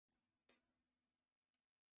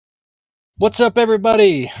What's up,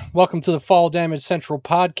 everybody? Welcome to the Fall Damage Central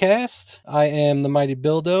podcast. I am the Mighty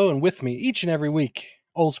Bildo, and with me each and every week,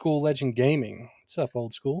 Old School Legend Gaming. What's up,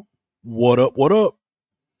 Old School? What up? What up?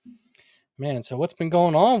 Man, so what's been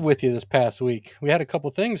going on with you this past week? We had a couple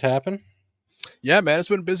things happen. Yeah, man, it's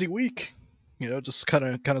been a busy week. Just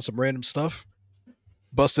kind of some random stuff.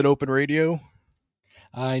 Busted open radio.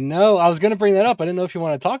 I know. I was going to bring that up. I didn't know if you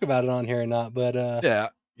want to talk about it on here or not, but Yeah.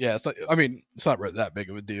 It's not really that big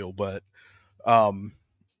of a deal, but um,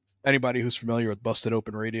 anybody who's familiar with Busted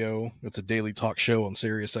Open Radio, it's a daily talk show on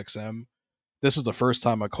Sirius XM. This is the first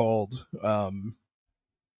time I called. I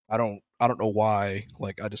don't know why.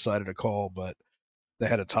 Like I decided to call, but they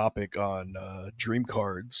had a topic on dream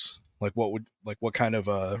cards. What kind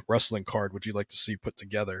of wrestling card would you like to see put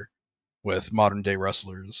together with modern day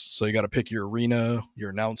wrestlers? So you got to pick your arena,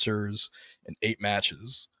 your announcers, and 8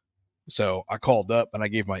 matches. So I called up and I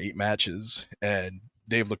gave my 8 matches, and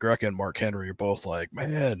Dave LaGreca and Mark Henry are both like,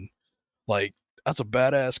 "Man, like that's a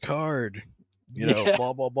badass card," yeah.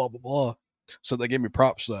 blah blah blah blah blah. So they gave me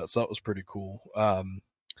props for that. So that was pretty cool.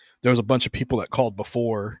 There was a bunch of people that called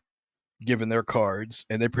before giving their cards,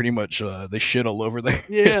 and they pretty much they shit all over there.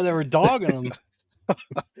 Yeah, they were dogging them.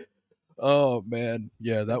 Oh man,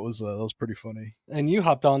 yeah, that was pretty funny. And you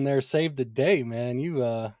hopped on there, saved the day, man.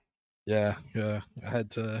 Yeah.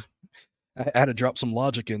 I had to drop some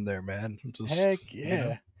logic in there, man. Heck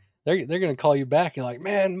yeah. They're going to call you back and like,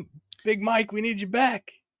 man, Big Mike, we need you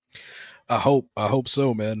back. I hope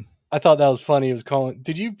so, man. I thought that was funny. He was calling.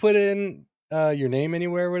 Did you put in your name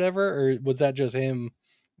anywhere or whatever? Or was that just him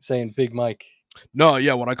saying Big Mike? No,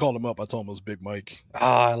 yeah, when I called him up, I told him it was Big Mike.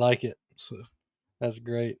 Ah, I like it. So That's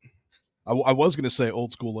great. I was gonna say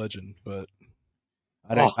Old School Legend, but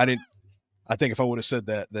I didn't. I didn't. I think if I would have said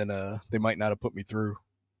that, then they might not have put me through.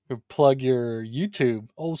 Plug your YouTube,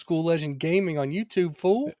 Old School Legend Gaming on YouTube,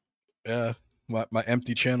 fool. Yeah, my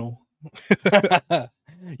empty channel.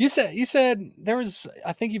 you said there was.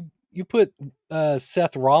 I think you put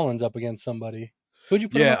Seth Rollins up against somebody. Who'd you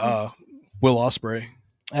put him up against? Will Ospreay.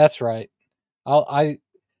 That's right. I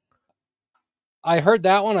heard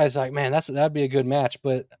that one. I was like, man, that'd be a good match.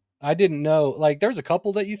 But I didn't know. Like, there's a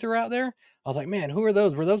couple that you threw out there. I was like, man, who are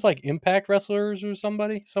those? Were those like Impact wrestlers or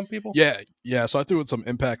somebody? Some people? Yeah. So I threw in some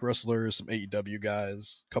Impact wrestlers, some AEW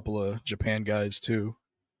guys, a couple of Japan guys too.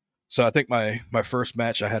 So I think my first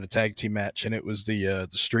match I had a tag team match, and it was the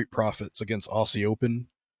Street Profits against Aussie Open.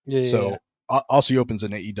 Yeah. So Aussie Open's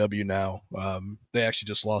in AEW now. They actually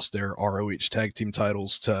just lost their ROH tag team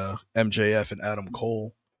titles to MJF and Adam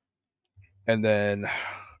Cole. And then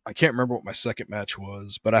I can't remember what my second match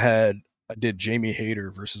was, but I did Jamie Hayter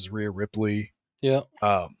versus Rhea Ripley. Yeah.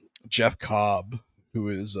 Jeff Cobb, who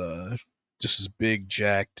is just this big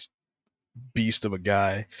jacked beast of a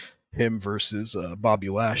guy, him versus Bobby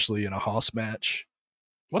Lashley in a Haas match.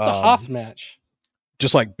 What's a Haas match?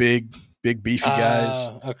 Just like big beefy guys.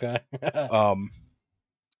 Okay.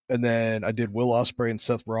 And then I did Will Ospreay and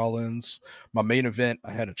Seth Rollins. My main event,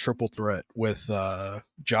 I had a triple threat with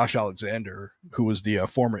Josh Alexander, who was the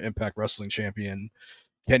former Impact Wrestling champion,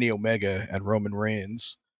 Kenny Omega, and Roman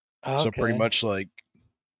Reigns. Okay. So pretty much like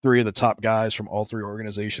 3 of the top guys from all 3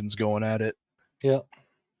 organizations going at it. Yep.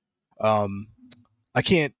 I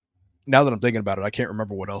can't, now that I'm thinking about it, I can't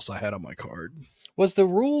remember what else I had on my card. Was the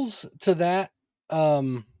rules to that,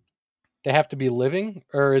 they have to be living,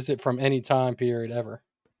 or is it from any time period ever?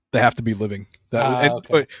 They have to be living.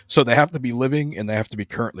 Okay. So they have to be living, and they have to be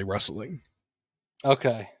currently wrestling.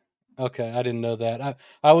 Okay. I didn't know that.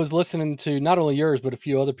 I was listening to not only yours, but a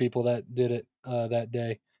few other people that did it that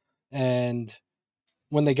day. And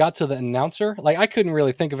when they got to the announcer, like I couldn't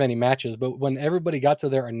really think of any matches, but when everybody got to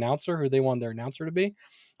their announcer, who they wanted their announcer to be,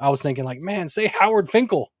 I was thinking like, man, say Howard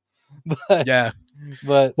Finkel. But yeah.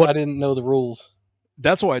 But I didn't know the rules.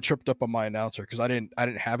 That's why I tripped up on my announcer, because I didn't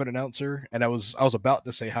have an announcer, and I was about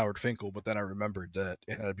to say Howard Finkel, but then I remembered that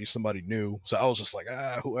it had to be somebody new, so I was just like,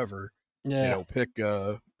 whoever, pick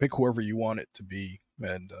whoever you want it to be.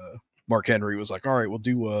 And Mark Henry was like, all right, we'll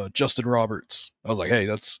do Justin Roberts. I was like, hey,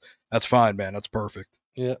 that's fine, man, that's perfect.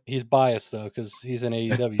 Yeah, he's biased though because he's in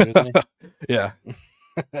AEW, isn't he? Yeah.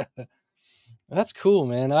 That's cool,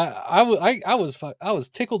 man. I was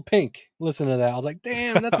tickled pink listening to that. I was like,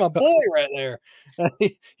 damn, that's my boy right there.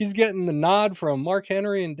 He's getting the nod from Mark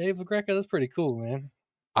Henry and Dave LaGreca. That's pretty cool, man.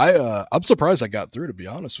 I'm surprised I got through, to be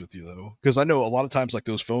honest with you, though, because I know a lot of times like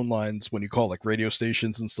those phone lines when you call like radio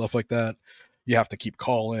stations and stuff like that, you have to keep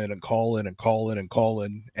calling and calling and calling and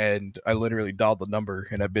calling, and I literally dialed the number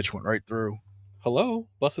and that bitch went right through. Hello,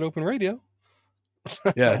 Busted Open Radio.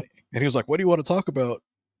 Yeah, and he was like, "What do you want to talk about?"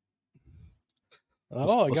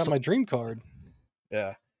 I got my dream card.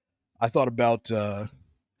 Yeah. I thought about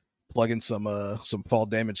plugging some Fall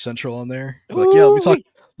Damage Central on there. Be like, yeah, Ooh, we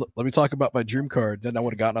let me talk about my dream card. Then I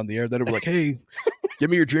would have gotten on the air. Then it would be like, hey, give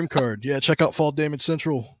me your dream card. Yeah, check out Fall Damage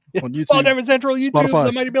Central yeah. on Fall YouTube, Damage Central, YouTube, Spotify,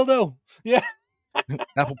 The Mighty Buildo. Yeah.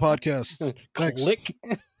 Apple Podcasts. Thanks. Click.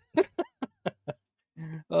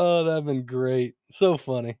 Oh, that'd been great. So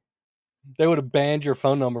funny. They would have banned your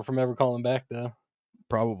phone number from ever calling back though.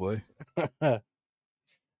 Probably.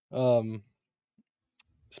 um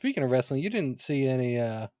Speaking of wrestling, you didn't see any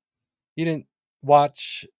you didn't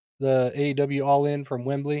watch the AEW All In from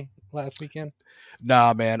Wembley last weekend?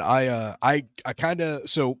 Nah, man. I kind of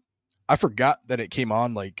so I forgot that it came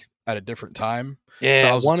on like at a different time. So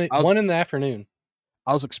Yeah, one in the afternoon.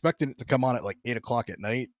 I was expecting it to come on at like 8 o'clock at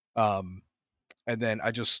night. And then I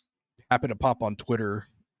just happened to pop on Twitter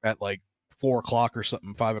at like 4 o'clock or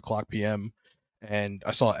something, 5 o'clock p.m. And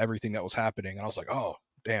I saw everything that was happening, and I was like, "Oh,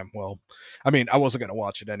 damn!" Well, I mean, I wasn't gonna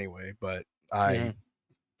watch it anyway, but Mhm.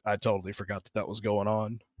 I totally forgot that that was going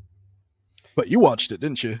on. But you watched it,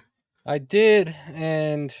 didn't you? I did,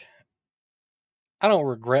 and I don't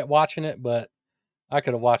regret watching it, but I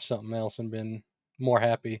could have watched something else and been more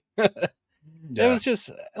happy. It Yeah. was just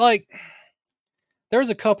like there was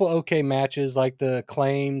a couple okay matches, like the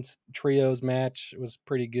Acclaimed trios match was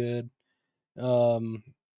pretty good. Um,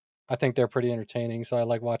 I think they're pretty entertaining, so I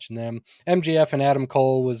like watching them. MJF and Adam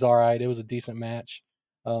Cole was all right. It was a decent match.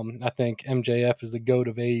 I think MJF is the goat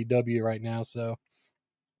of AEW right now, so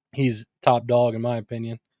he's top dog in my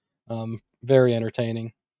opinion. Very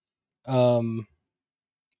entertaining. Um,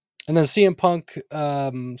 and then CM Punk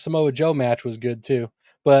Samoa Joe match was good too.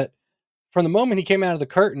 But from the moment he came out of the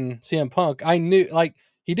curtain, CM Punk, I knew like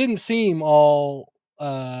he didn't seem all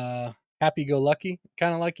happy go lucky,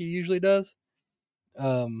 kind of like he usually does.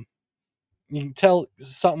 Um, you can tell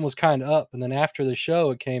something was kind of up. And then after the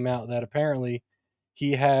show, it came out that apparently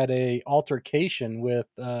he had a altercation with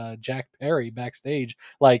Jack Perry backstage,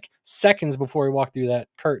 like seconds before he walked through that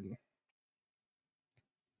curtain.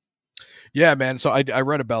 Yeah, man. So I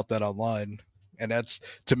read about that online, and that's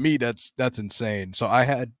to me that's insane. So I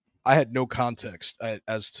had no context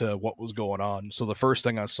as to what was going on. So the first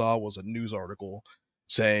thing I saw was a news article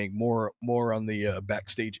saying more on the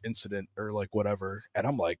backstage incident or like whatever, and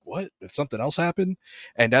I'm like, what? Did something else happen?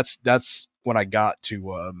 And that's when I got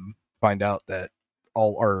to find out that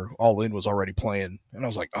all in was already playing, and I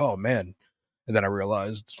was like, oh man. And then I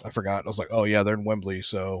realized I forgot. I was like, "Oh yeah, they're in Wembley,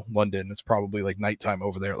 so London. It's probably like nighttime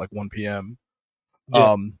over there at like 1 p.m."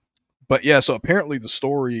 Yeah, Um, but yeah, so apparently the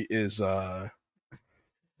story is it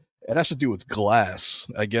has to do with glass.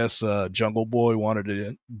 I guess Jungle Boy wanted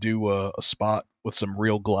to do a spot with some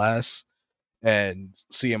real glass, and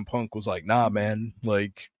CM Punk was like, "Nah, man,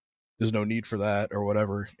 like there's no need for that or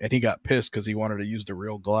whatever." And he got pissed because he wanted to use the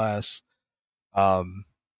real glass. Um,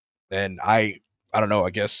 and I don't know.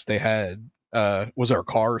 I guess they had was there a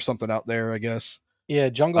car or something out there? I guess. yeah.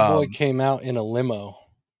 Jungle Boy Um, came out in a limo,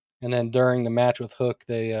 and then during the match with Hook,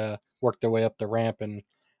 they worked their way up the ramp, and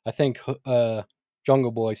I think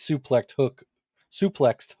Jungle Boy suplexed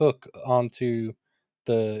Hook onto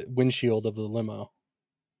the windshield of the limo.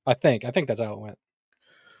 I think that's how it went.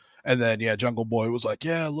 And then yeah, Jungle Boy was like,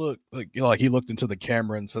 "Yeah, look, like like he looked into the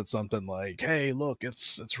camera and said something like, "Hey, look,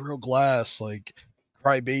 it's real glass, like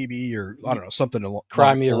cry baby or I don't know, something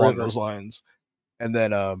Cry me a along river. those lines." And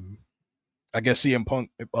then I guess CM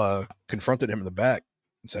Punk confronted him in the back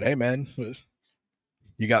and said, "Hey, man,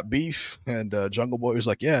 you got beef?" And Jungle Boy was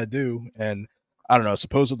like, "Yeah, I do." And I don't know.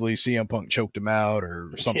 Supposedly, CM Punk choked him out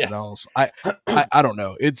or Yeah, something else. I don't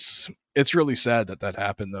know. It's really sad that that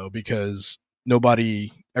happened though because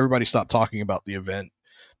everybody stopped talking about the event.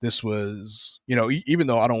 This was, even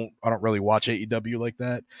though I don't really watch AEW like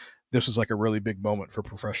that, this was like a really big moment for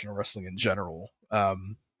professional wrestling in general.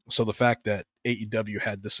 So the fact that AEW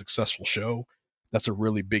had this successful show, that's a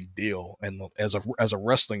really big deal. And as a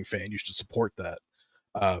wrestling fan, you should support that.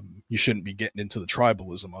 You shouldn't be getting into the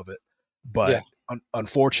tribalism of it. yeah, But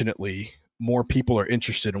unfortunately, more people are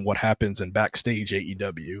interested in what happens in backstage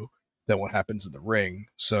AEW than what happens in the ring.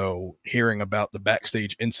 So hearing about the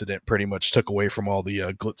backstage incident pretty much took away from all the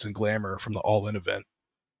glitz and glamour from the All In event,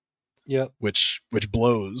 yep, which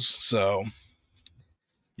blows. So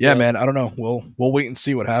yeah, yeah, man, I don't know. We'll wait and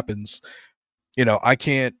see what happens. I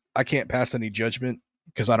can't pass any judgment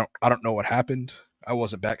because I don't know what happened. I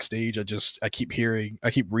wasn't backstage. I keep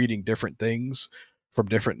reading different things from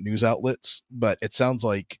different news outlets, but it sounds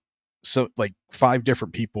like like five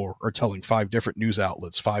different people are telling five different news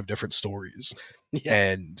outlets five different stories, yeah,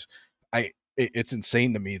 and it's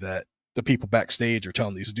insane to me that the people backstage are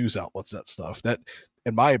telling these news outlets that stuff. That,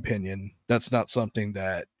 in my opinion, that's not something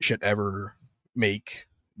that should ever make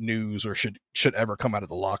news or should ever come out of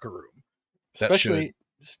the locker room. That should, especially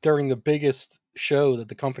during the biggest show that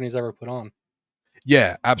the company's ever put on.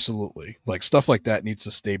 yeah, absolutely. Like stuff like that needs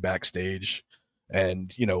to stay backstage.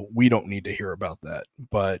 And, we don't need to hear about that.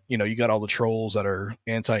 But, you got all the trolls that are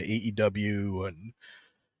anti AEW and,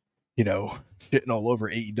 sitting all over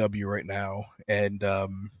AEW right now. And, I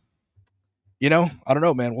don't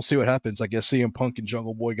know, man. We'll see what happens. I guess CM Punk and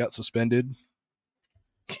Jungle Boy got suspended.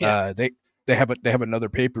 Yeah, They have another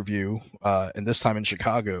pay per view, and this time in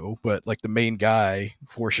Chicago. But like the main guy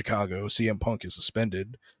for Chicago, CM Punk is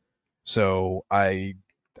suspended. So that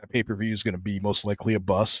pay per view is going to be most likely a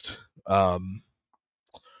bust.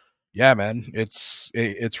 Yeah, man, it's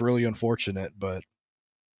really unfortunate, but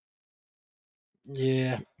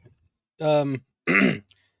yeah. Um,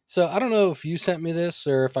 so I don't know if you sent me this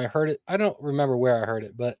or if I heard it. I don't remember where I heard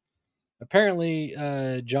it, but apparently,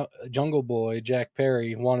 Jungle Boy Jack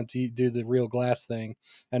Perry wanted to do the real glass thing,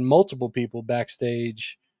 and multiple people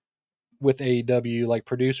backstage with AEW, like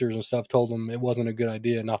producers and stuff, told him it wasn't a good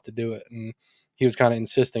idea not to do it, and he was kind of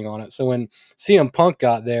insisting on it. So when CM Punk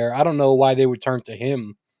got there, I don't know why they would turn to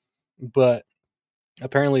him, but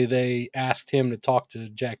apparently they asked him to talk to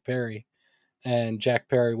Jack Perry, and Jack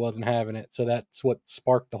Perry wasn't having it. So that's what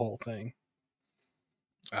sparked the whole thing.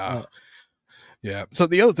 uh, Uh, yeah. So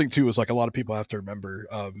the other thing too is like a lot of people have to remember,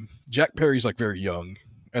 Jack Perry's like very young.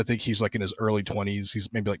 I think he's like in his early 20s.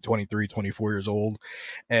 He's maybe like 23, 24 years old.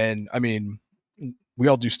 And I mean, we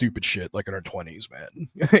all do stupid shit like in our 20s, man. You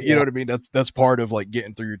know yeah, what I mean? That's part of like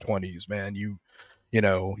getting through your 20s, man.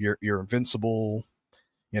 You're invincible.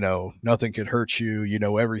 Nothing could hurt you. You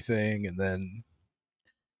know everything, and then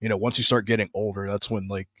once you start getting older, that's when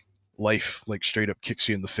like life like straight up kicks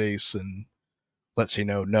you in the face and lets you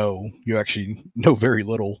know, no, you actually know very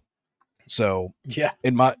little. So yeah,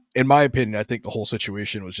 in my opinion, I think the whole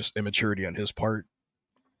situation was just immaturity on his part.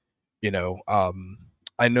 you know um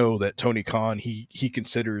I know that Tony Khan, he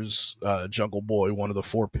considers Jungle Boy one of the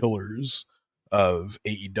four pillars of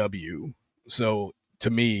AEW. So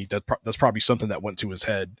to me, that's probably something that went to his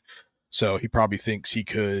head. So he probably thinks he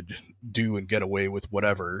could do and get away with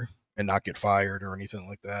whatever and not get fired or anything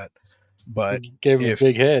like that. But gave him a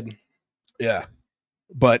big if head. yeah,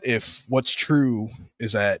 but if what's true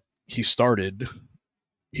is that he started,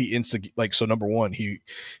 he instig like so number one, he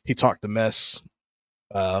talked the mess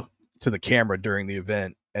uh to the camera during the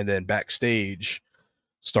event, and then backstage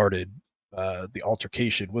started the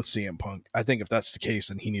altercation with CM Punk. I think if that's the case,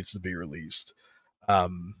 then he needs to be released.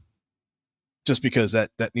 Um, just because that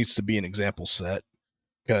needs to be an example set,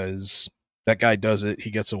 because that guy does it, he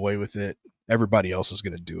gets away with it. Everybody else is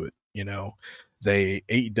going to do it. They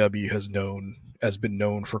AEW has been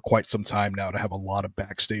known for quite some time now to have a lot of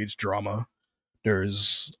backstage drama.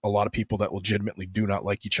 There's a lot of people that legitimately do not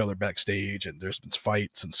like each other backstage, and there's been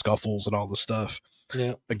fights and scuffles and all this stuff.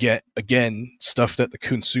 Yeah, Again, stuff that the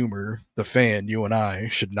consumer, the fan, you and I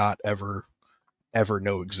should not ever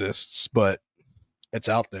know exists, but it's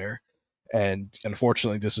out there. And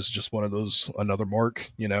unfortunately, this is just one of those, another mark,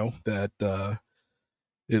 that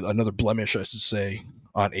another blemish, I should say,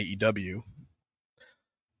 on AEW.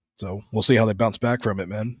 So we'll see how they bounce back from it,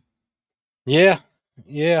 man. yeah,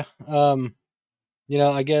 yeah.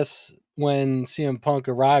 I guess when CM Punk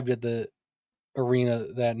arrived at the arena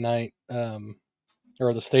that night,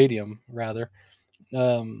 or the stadium rather,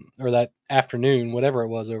 or that afternoon, whatever it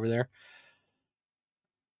was over there,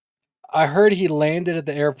 I heard he landed at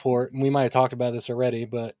the airport, and we might have talked about this already,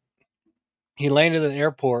 but he landed at the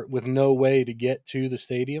airport with no way to get to the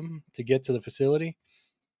stadium, to get to the facility,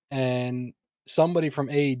 and somebody from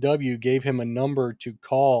AEW gave him a number to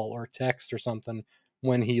call or text or something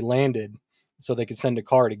when he landed, so they could send a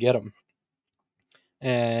car to get him.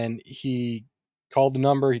 And he called the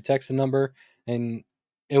number, he texted the number, and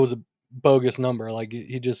it was a bogus number. Like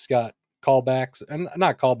he just got callbacks, and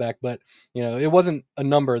not callback, but it wasn't a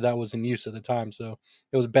number that was in use at the time, so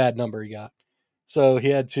it was a bad number he got. So he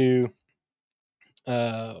had to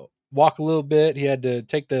walk a little bit. He had to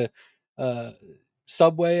take the uh,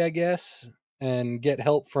 subway, I guess, and get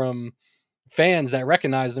help from fans that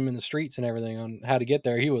recognized him in the streets and everything on how to get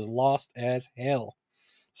there. He was lost as hell.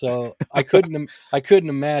 So I couldn't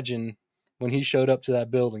imagine when he showed up to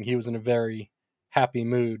that building. He was in a very happy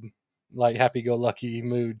mood, like happy go lucky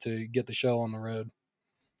mood to get the show on the road.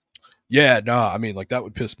 Yeah, no, I mean, like that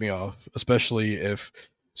would piss me off, especially if.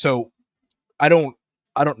 So I don't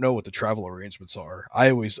know what the travel arrangements are.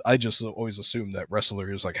 I just always assume that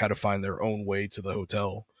wrestlers like had to find their own way to the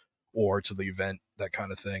hotel or to the event, that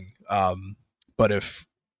kind of thing. But if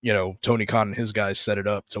Tony Khan and his guys set it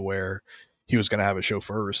up to where he was going to have a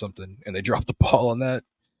chauffeur or something, and they dropped the ball on that,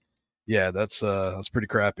 Yeah, that's pretty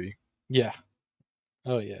crappy. Yeah.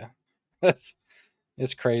 Oh yeah. That's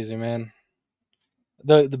it's crazy, man.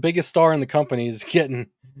 The biggest star in the company is getting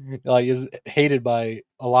like is hated by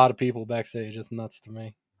a lot of people backstage. It's nuts to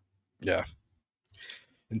me. Yeah,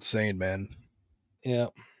 insane, man. Yeah.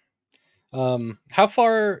 How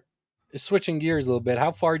far switching gears a little bit?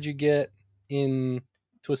 How far did you get in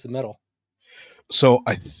Twisted Metal? So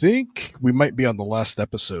I think we might be on the last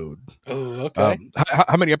episode. Oh, okay.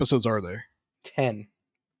 How many episodes are there? 10.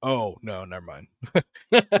 Oh no, never mind.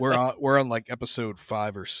 We're on like episode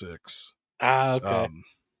 5 or 6. Ah, okay. Um,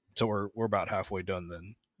 so we're about halfway done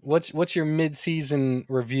then. What's your mid-season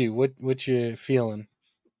review? What you feeling?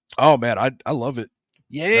 Oh man, I love it.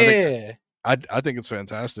 I think Yeah. I think it's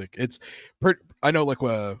fantastic. It's pretty. I know, like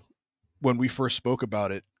when we first spoke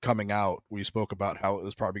about it coming out, we spoke about how it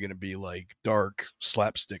was probably going to be like dark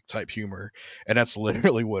slapstick type humor, and that's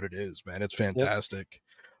literally what it is, man. It's Yep. fantastic.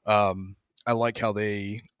 I like how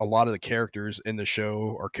a lot of the characters in the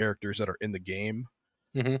show are characters that are in the game,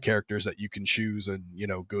 Mhm. characters that you can choose and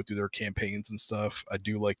go through their campaigns and stuff. I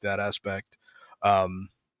do like that aspect. Um,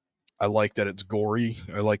 I like that it's gory.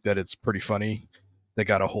 I like that it's pretty funny. They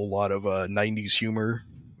got a whole lot of '90s humor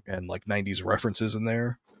and like '90s references in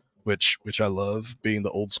there, which I love. Being the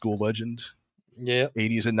old school legend, Yep.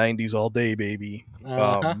 '80s and '90s all day, baby.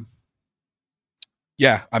 Uh-huh.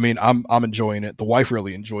 Yeah, I mean, I'm enjoying it. The wife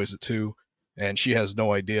really enjoys it too, and she has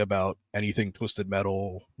no idea about anything Twisted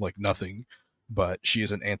Metal, like nothing. But she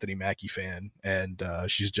is an Anthony Mackie fan, and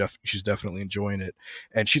she's definitely enjoying it.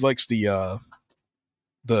 And she likes the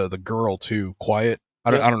girl too, Quiet.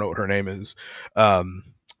 Yep. I don't know what her name is, um,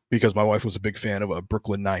 because my wife was a big fan of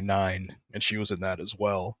Brooklyn 99, and she was in that as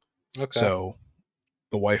well. Okay. So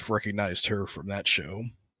the wife recognized her from that show.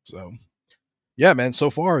 So yeah, man. So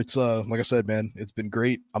far, it's like I said, man, it's been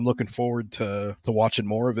great. I'm looking forward to watching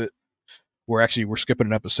more of it. We're skipping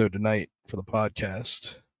an episode tonight for the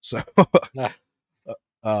podcast, so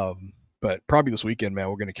Ah. but probably this weekend, man,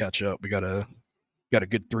 we're gonna catch up. We got a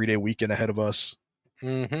good 3-day weekend ahead of us,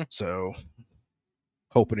 Mhm. so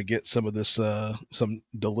hoping to get some of this some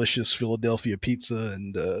delicious Philadelphia pizza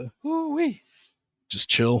and Woo-wee. just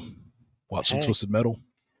chill, watch some Heck. Twisted Metal.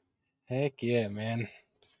 Heck yeah, man.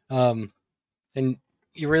 And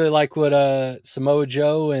you really like what Samoa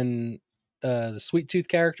Joe and the Sweet Tooth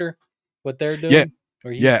character, what they're Yeah, doing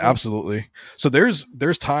or he's yeah, doing? absolutely. So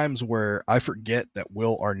there's times where I forget that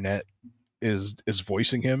Will Arnett is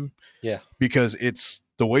voicing him, Yeah. because it's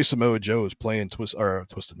the way Samoa Joe is playing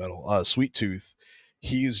Twisted Metal, Sweet Tooth.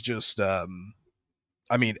 He's just I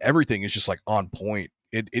mean, everything is just like on point.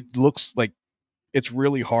 It looks like it's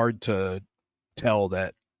really hard to tell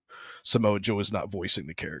that Samoa Joe is not voicing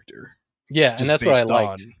the character, Yeah, and just that's what I based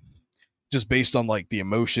liked. on just based on like the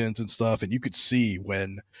emotions and stuff. And you could see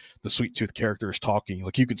when the Sweet Tooth character is talking,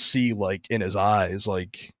 like you could see like in his eyes,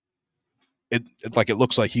 like it's like it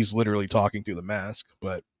looks like he's literally talking through the mask.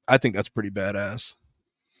 But I think that's pretty badass.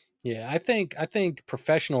 Yeah, I think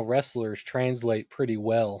professional wrestlers translate pretty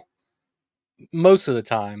well most of the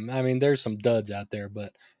time. I mean, there's some duds out there,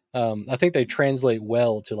 but I think they translate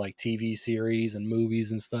well to like TV series and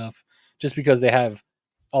movies and stuff, just because they have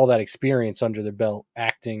all that experience under their belt,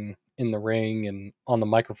 acting in the ring and on the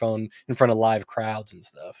microphone in front of live crowds and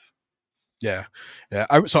stuff. Yeah, yeah.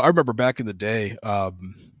 So I remember back in the day.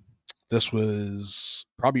 This was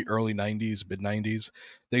probably early '90s, mid '90s.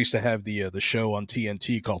 They used to have the show on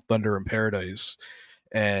TNT called Thunder in Paradise,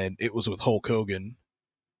 and it was with Hulk Hogan.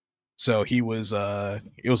 So he was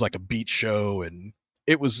it was like a beat show, and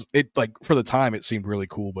it like for the time it seemed really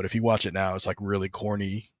cool, but if you watch it now it's like really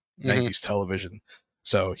corny Hmm. '90s television.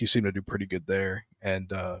 So he seemed to do pretty good there.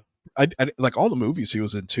 And I like all the movies he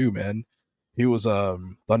was in too, man. He was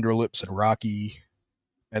Thunder Lips and Rocky,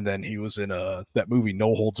 and then he was in that movie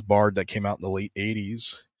No Holds Barred that came out in the late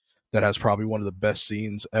 '80s, that has probably one of the best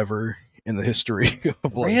scenes ever in the history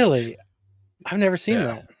of like, Really, I've never seen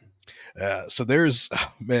yeah. that. So there's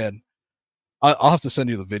man, I'll have to send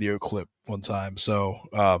you the video clip one time. So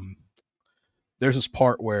there's this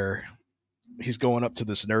part where he's going up to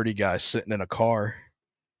this nerdy guy sitting in a car,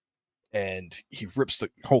 and he rips the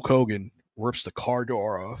Hulk Hogan rips the car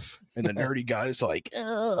door off, and the nerdy guy's like,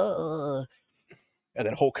 "Ugh." And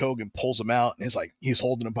then Hulk Hogan pulls him out, and he's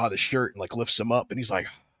holding him by the shirt and like lifts him up, and he's like,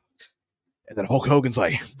 and then Hulk Hogan's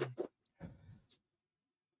like,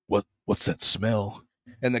 what's that smell?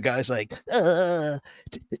 And the guy's like,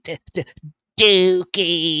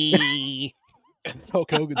 Dookie.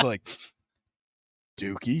 Hulk Hogan's like,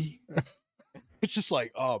 Dookie. It's just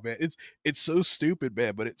like, oh man, it's so stupid,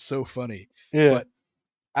 man, but it's so funny. Yeah. But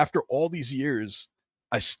after all these years,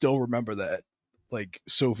 I still remember that. like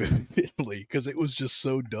so vividly because it was just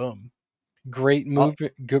so dumb. Great I'll, movie,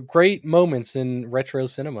 great moments in retro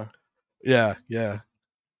cinema. yeah, yeah.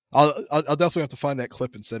 I'll definitely have to find that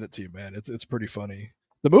clip and send it to you, man. It's pretty funny.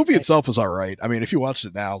 The movie Eh, itself is all right. I mean, if you watched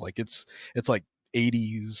it now, like it's like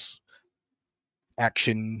 80s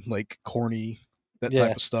action, like corny, that Yeah,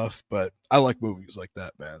 type of stuff. But I like movies like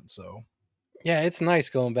that, man. So yeah, it's nice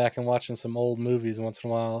going back and watching some old movies once in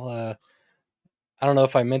a while. I don't know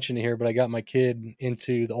if I mentioned it here, but I got my kid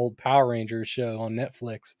into the old Power Rangers show on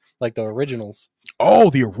Netflix, like the originals.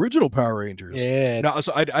 oh, the original Power Rangers. Yeah. No,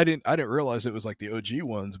 so I didn't realize it was like the OG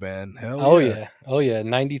ones, man. Hell Oh yeah. yeah. Oh yeah.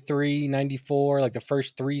 93, 94, like the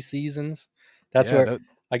first 3 seasons. That's Yeah, where that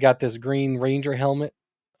I got this Green Ranger helmet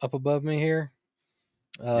up above me here.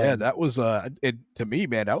 yeah, Um, that was it to me,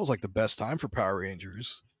 man, that was like the best time for Power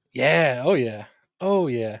Rangers. yeah. Oh yeah. Oh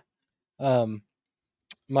yeah. Um,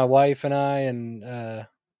 my wife and I and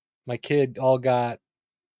my kid all got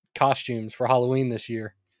costumes for Halloween this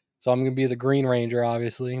year. So I'm gonna be the Green Ranger,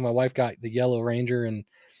 obviously. My wife got the Yellow Ranger, and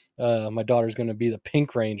my daughter's gonna be the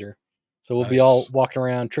Pink Ranger. So we'll be all Nice. walking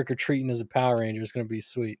around trick or treating as a Power Ranger. It's gonna be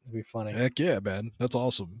sweet. It's gonna be funny. Heck yeah, man. That's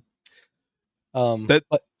awesome. Um, That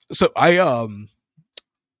but so I'm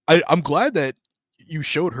glad that you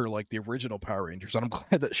showed her like the original Power Rangers, and I'm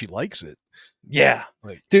glad that she likes it. yeah,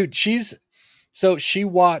 Like, dude, she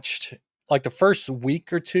watched like the first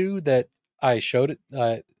week or two that I showed it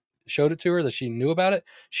to her that she knew about it.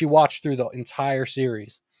 She watched through the entire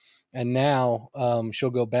series, and now she'll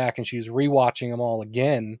go back and she's rewatching them all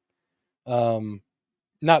again. Um,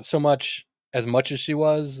 not so much as she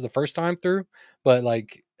was the first time through, but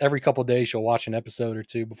like every couple days she'll watch an episode or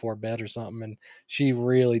two before bed or something, and she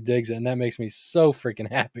really digs it, and that makes me so freaking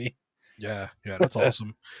happy. yeah, yeah, that's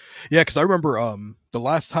awesome. Yeah, because I remember the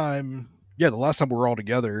last time we were all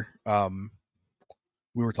together,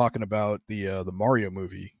 we were talking about the Mario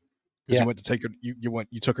movie because you Yeah. went to take her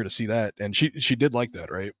you took her to see that, and she did like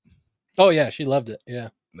that, right? Oh yeah, she loved it. Yeah.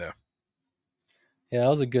 Yeah. Yeah, that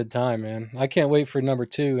was a good time, man. I can't wait for number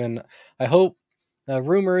two, and I hope.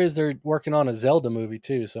 Rumor is they're working on a Zelda movie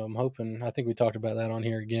too, so I'm hoping. I think we talked about that on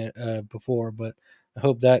here again before, but I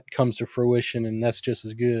hope that comes to fruition, and that's just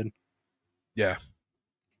as good. Yeah.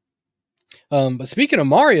 But speaking of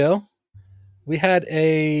Mario, we had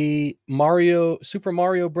a Super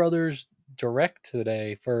Mario Brothers direct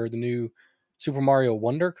today for the new Super Mario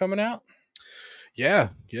Wonder coming out. Yeah,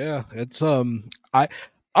 yeah. It's I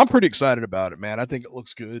I'm pretty excited about it, man. I think it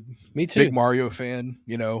looks good. Me Big too. Mario fan,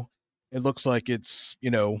 It looks like it's,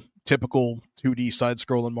 typical 2D side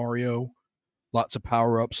scrolling Mario. Lots of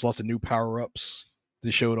power-ups, lots of new power-ups.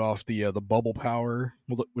 They showed off the bubble power,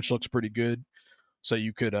 which looks pretty good. So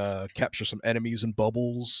you could capture some enemies in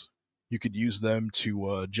bubbles. You could use them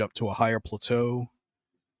to jump to a higher plateau.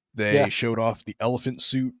 Yeah, They showed off the elephant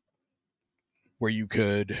suit, where you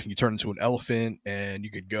turn into an elephant and you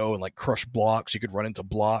could go and like crush blocks. You could run into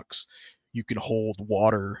blocks. You can hold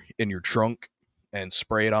water in your trunk and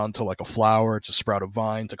spray it onto like a flower to sprout a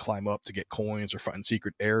vine to climb up to get coins or find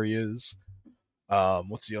secret areas.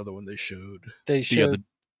 What's the other one they showed? they The showed the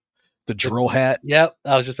the. drill hat. Yep,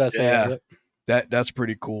 I was just about to say that. Yeah, Yep, that's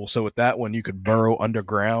pretty cool. So with that one, you could burrow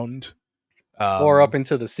underground, or up um,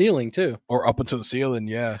 into the ceiling too. or up into the ceiling.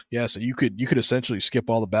 Yeah, yeah. So you could essentially skip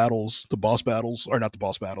all the battles, the boss battles, or not the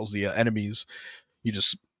boss battles, the enemies. You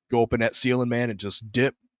just go up in that ceiling, man, and just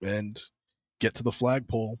dip and get to the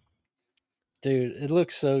flagpole. Dude, it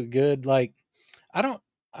looks so good. Like I don't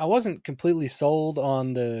I wasn't completely sold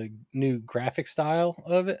on the new graphic style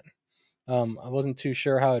of it. I wasn't too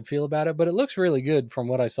sure how I'd feel about it, but it looks really good from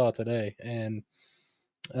what I saw today. And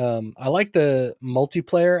I like the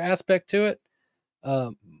multiplayer aspect to it.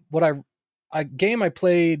 Um, what I game I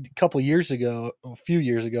played a couple years ago, a few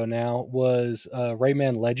years ago now, was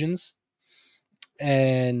Rayman Legends,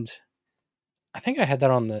 and I think I had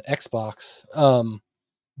that on the Xbox.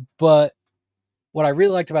 But what I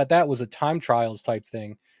really liked about that was a time trials type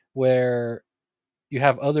thing where you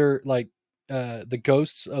have other like the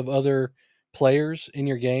ghosts of other players in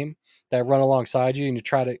your game that run alongside you and you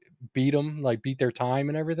try to beat them, like beat their time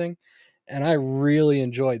and everything. And I really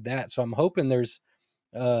enjoyed that. So I'm hoping there's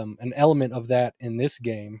an element of that in this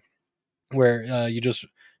game where you just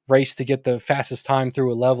race to get the fastest time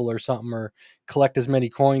through a level or something, or collect as many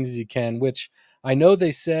coins as you can. Which I know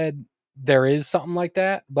they said there is something like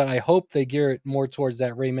that, but I hope they gear it more towards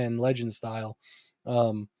that Rayman Legend style,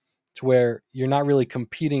 um, to where you're not really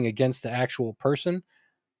competing against the actual person.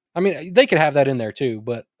 I mean, they could have that in there too,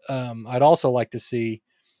 but I'd also like to see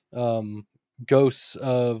ghosts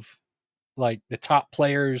of like the top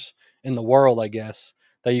players in the world, I guess,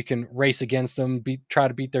 that you can race against them, try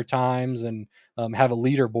to beat their times, and have a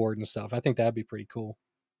leaderboard and stuff. I think that'd be pretty cool.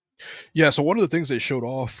 Yeah, so one of the things they showed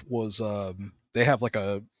off was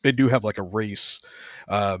they do have like a race.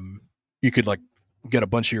 Um, you could like get a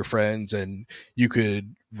bunch of your friends and you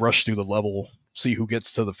could rush through the level, see who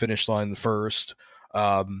gets to the finish line first.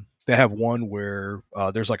 They have one where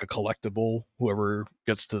there's like a collectible. Whoever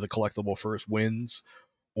gets to the collectible first wins.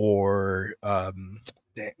 Or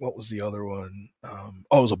dang, what was the other one?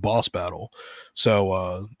 Oh, it was a boss battle.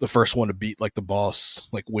 So the first one to beat like the boss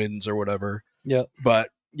like wins or whatever. Yep. But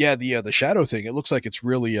yeah, the shadow thing, it looks like it's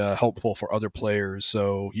really helpful for other players.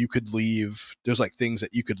 So you could leave. There's like things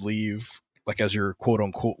that you could leave like as your quote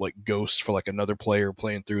unquote like ghost for like another player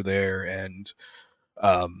playing through there, and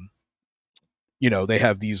um, they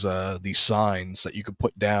have these signs that you could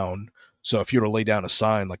put down. So if you were to lay down a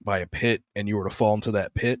sign like by a pit and you were to fall into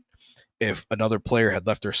that pit, if another player had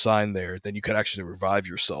left their sign there, then you could actually revive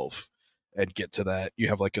yourself and get to that. You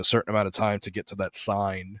have like a certain amount of time to get to that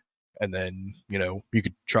sign, and then you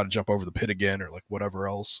could try to jump over the pit again or like whatever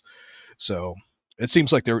else. So it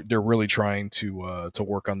seems like they're really trying to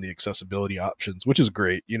work on the accessibility options, which is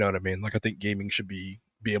great. You know what I mean? Like I think gaming should be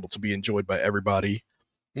able to be enjoyed by everybody.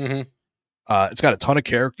 Hmm. It's got a ton of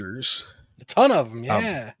characters. A ton of them. Um,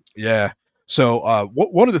 Yeah. yeah. So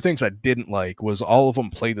one of the things I didn't like was all of them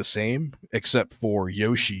play the same except for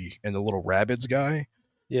Yoshi and the little rabbits guy.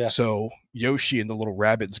 Yeah. So Yoshi and the little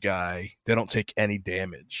rabbits guy, they don't take any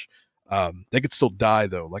damage. They could still die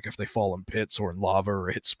though, like if they fall in pits or in lava or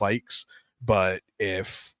hit spikes. But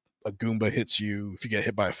if a Goomba hits you, if you get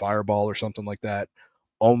hit by a fireball or something like that,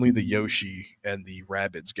 only the Yoshi and the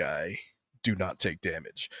rabbits guy do not take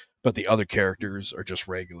damage. But the other characters are just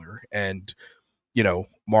regular. And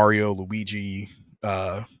Mario, Luigi,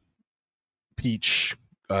 uh, Peach,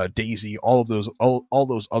 Daisy, all of those, all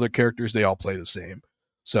those other characters, they all play the same.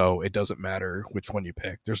 So it doesn't matter which one you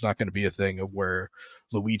pick. There's not going to be a thing of where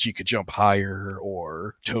Luigi could jump higher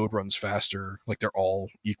or Toad runs faster. Like they're all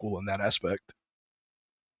equal in that aspect.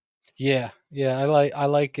 Yeah. Yeah. I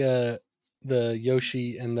like the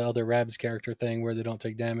Yoshi and the other Rabs character thing where they don't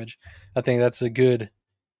take damage. I think that's a good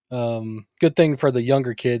thing for the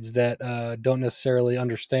younger kids that don't necessarily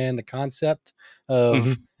understand the concept of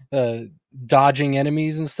Mm-hmm. uh, dodging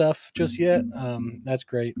enemies and stuff just yet. That's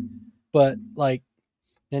great, but like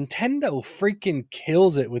Nintendo freaking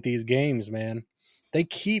kills it with these games, man. They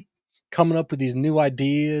keep coming up with these new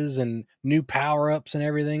ideas and new power ups and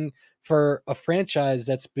everything for a franchise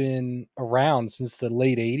that's been around since the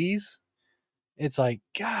late 80s. It's like,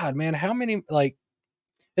 God, man, how many, like,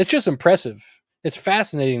 it's just impressive. It's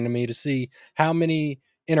fascinating to me to see how many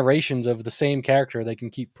iterations of the same character they can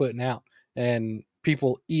keep putting out and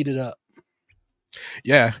people eat it up.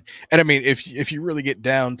 Yeah, and I mean, if you really get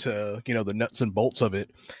down to the nuts and bolts of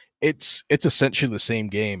it, it's essentially the same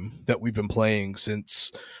game that we've been playing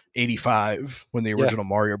since '85 when the Yeah. original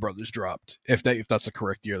Mario Brothers dropped. If that's the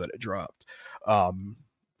correct year that it dropped, um,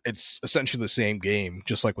 it's essentially the same game,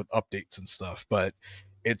 just like with updates and stuff. But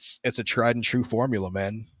it's a tried and true formula,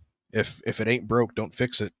 man. If it ain't broke, don't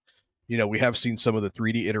fix it. We have seen some of the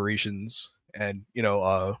 3D iterations, and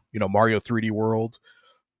Mario 3D World,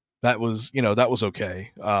 that was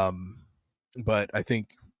okay. But I think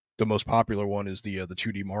the most popular one is the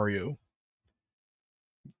 2D Mario.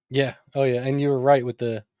 Yeah. Oh, yeah. And you were right with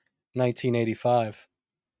the 1985.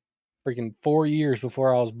 Freaking 4 years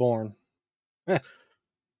before I was born.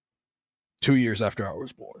 2 years after I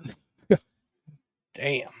was born.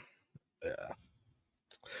 Damn. Yeah.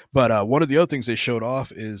 But one of the other things they showed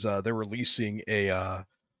off is they're releasing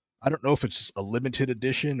I don't know if it's a limited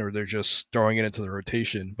edition or they're just throwing it into the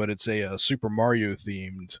rotation, but it's a Super Mario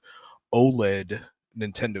themed OLED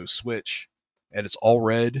Nintendo Switch, and it's all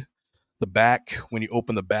red. The back, when you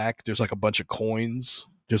open the back, there's like a bunch of coins.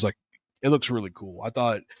 There's like, it looks really cool. I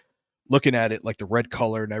thought, looking at it, like the red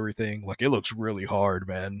color and everything, like it looks really hard,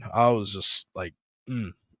 man. I was just like,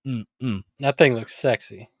 mm, mm, mm. That thing looks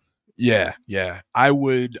sexy. Yeah, yeah. I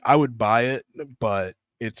would buy it, but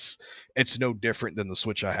it's no different than the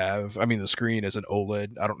Switch I have. I mean, the screen is an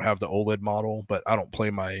OLED. I don't have the OLED model, but I don't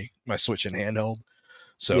play my Switch in handheld.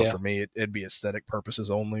 So Yeah. for me, it'd be aesthetic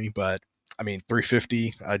purposes only. But I mean,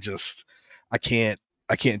 350. I can't,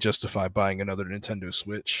 I can't justify buying another Nintendo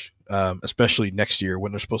Switch, especially next year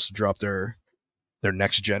when they're supposed to drop their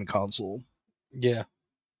next gen console. Yeah.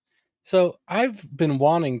 So I've been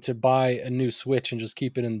wanting to buy a new Switch and just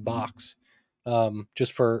keep it in the box,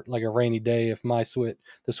 just for like a rainy day. If the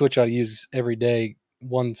Switch I use every day,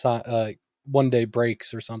 one day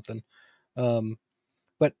breaks or something. Um,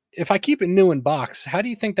 but if I keep it new in box, how do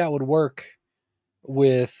you think that would work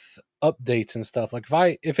with? updates and stuff. Like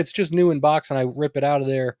if it's just new in box and I rip it out of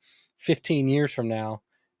there 15 years from now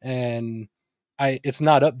and it's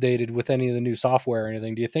not updated with any of the new software or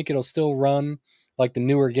anything, do you think it'll still run like the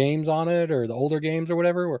newer games on it or the older games or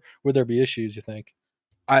whatever, or would there be issues, you think?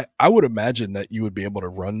 I would imagine that you would be able to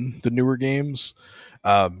run the newer games.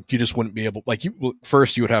 You just wouldn't be able, like,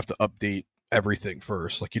 first you would have to update everything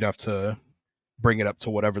first. Like, you'd have to bring it up to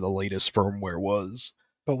whatever the latest firmware was.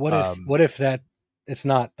 But Um, what if that it's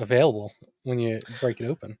not available when you break it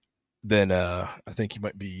open? then I think you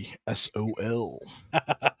might be SOL.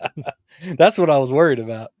 That's what I was worried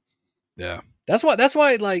about. Yeah. That's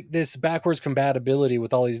why like this backwards compatibility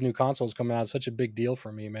with all these new consoles coming out is such a big deal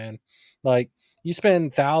for me, man. Like you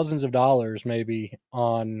spend thousands of dollars maybe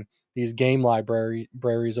on these game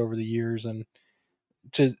libraries over the years, and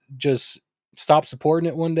to just stop supporting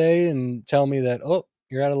it one day and tell me that, oh,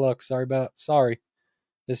 you're out of luck. Sorry.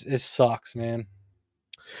 This sucks, man.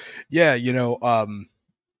 Yeah,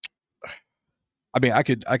 I mean, I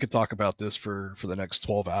could talk about this for the next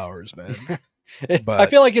 12 hours, man. I But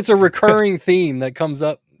feel like it's a recurring theme that comes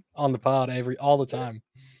up on the pod all the time.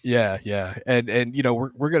 yeah, yeah. And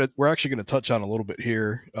we're actually gonna touch on a little bit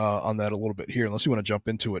here, on that a little bit here, unless you want to jump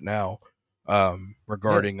into it now, Yeah.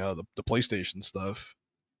 regarding the PlayStation stuff.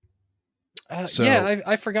 Yeah, So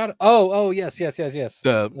I forgot. Oh, yes, yes, yes, yes.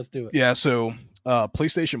 the Let's do it. yeah, so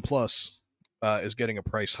PlayStation Plus is getting a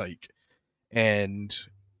price hike, and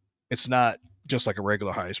it's not just like a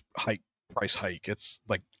regular price hike. It's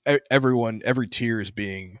like every tier is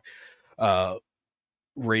being uh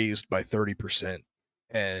raised by 30%.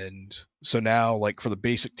 And so now, like, for the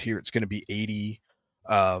basic tier it's going to be 80.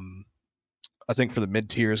 I think for the mid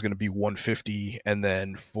tier is going to be 150, and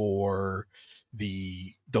then for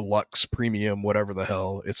the deluxe premium, whatever the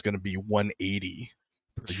hell, it's going to be 180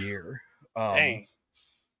 per year. um Dang.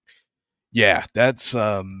 yeah, that's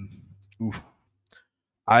oof.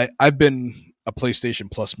 I've been a PlayStation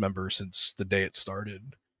Plus member since the day it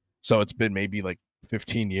started, so it's been maybe like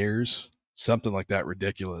 15 years, something like that,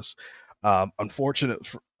 ridiculous.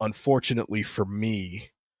 Unfortunately for me,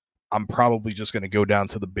 I'm probably just going to go down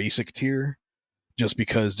to the basic tier, just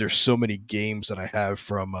because there's so many games that I have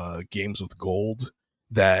from games with gold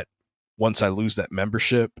that once I lose that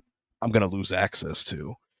membership, I'm going to lose access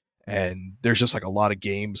to. And there's just like a lot of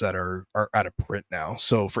games that are out of print now.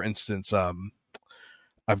 So for instance,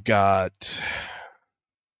 I've got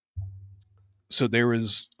so there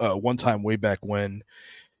was one time way back when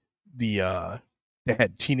they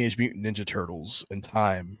had Teenage Mutant Ninja Turtles in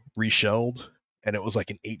Time reshelled, and it was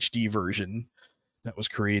like an HD version that was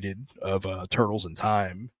created of Turtles in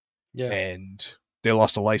Time, Yeah. and they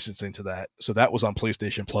lost the licensing to that, so that was on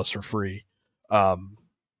PlayStation Plus for free. Um,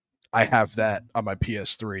 I have that on my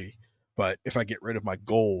PS3, but if I get rid of my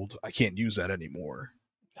gold, I can't use that anymore.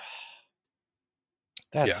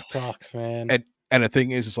 That Yeah, sucks, man. and the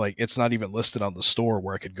thing is like it's not even listed on the store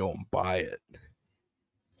where I could go and buy it.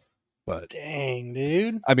 But Dang,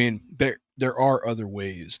 dude. I mean, there are other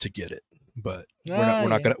ways to get it, but we're not Ah, we're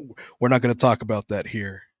not yeah. gonna we're not gonna talk about that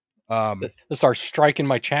here. They start striking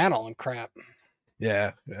my channel and crap.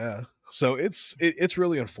 Yeah, yeah. So it's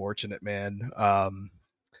really unfortunate, man.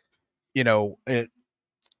 It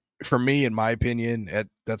for me, in my opinion,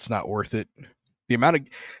 that's not worth it. The amount of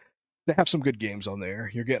They have some good games on there.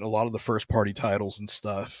 You're getting a lot of the first party titles and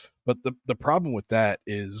stuff, but the problem with that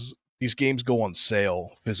is these games go on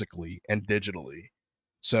sale physically and digitally.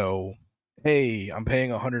 So, hey, I'm paying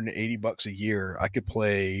 $180 a year. I could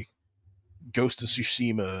play Ghost of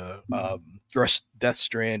Tsushima, Death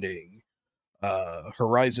Stranding,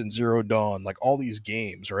 Horizon Zero Dawn, like all these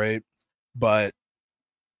games, right? But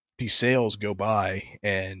these sales go by,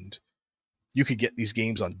 and you could get these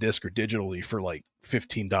games on disc or digitally for like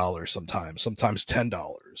 $15 sometimes $10,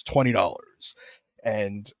 $20.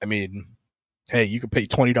 And I mean, hey, you could pay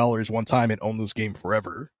 $20 one time and own this game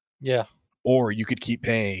forever. Yeah. Or you could keep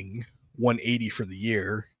paying 180 for the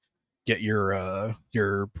year, get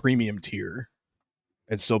your premium tier,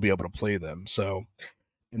 and still be able to play them. So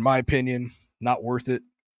in my opinion, not worth it.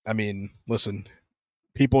 I mean, listen,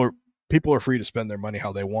 people are people are free to spend their money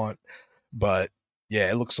how they want, but yeah,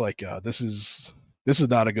 it looks like this is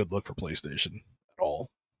not a good look for PlayStation at all.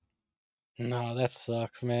 No, that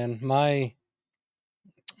sucks, man. My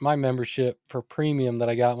membership for premium that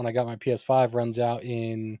I got when I got my PS5 runs out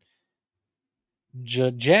in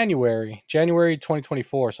January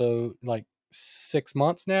 2024. So like 6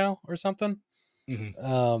 months now or something. Mm-hmm.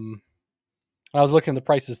 Um, I was looking at the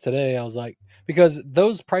prices today. I was like, because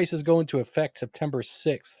those prices go into effect September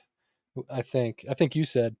 6th. I think you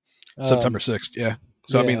said, September um, 6th, yeah.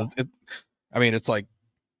 So I yeah, mean, it's like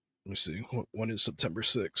let me see. When is September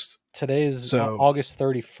 6th? Today is So August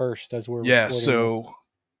 31st as we're yeah, recording this.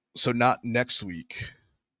 so not next week,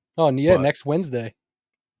 Oh, and yeah, but next Wednesday.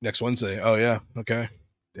 next Wednesday. Oh yeah, okay.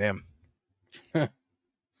 Damn, that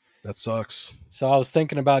sucks. So I was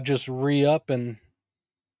thinking about just re-up and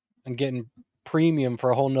getting premium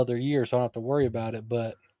for a whole nother year so I don't have to worry about it.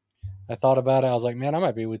 But I thought about it. I was like, man, I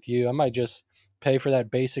might be with you. I might just pay for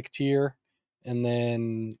that basic tier and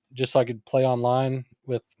then just so I could play online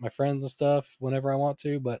with my friends and stuff whenever I want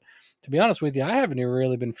to. But to be honest with you, I haven't even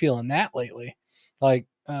really been feeling that lately. Like,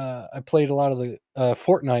 I played a lot of the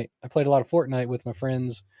Fortnite. I played a lot of Fortnite with my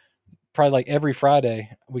friends. Probably like every Friday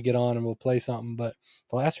we get on and we'll play something. But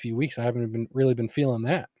the last few weeks I haven't been really been feeling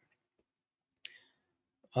that.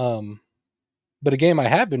 Um, but a game I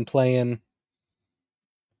have been playing,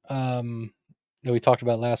 um, that we talked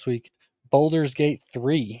about last week, Baldur's Gate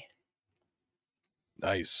 3.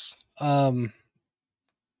 Nice. Um,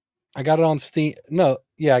 I got it on Steam. No,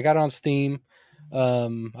 yeah, I got it on Steam.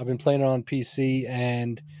 I've been playing it on PC,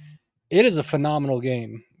 and it is a phenomenal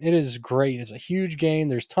game. It is great. It's a huge game.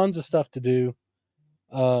 There's tons of stuff to do.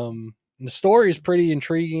 The story is pretty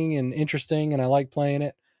intriguing and interesting, and I like playing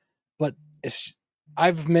it. But it's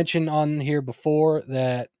I've mentioned on here before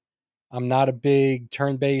that I'm not a big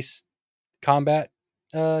turn-based combat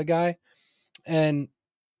guy, and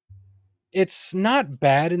it's not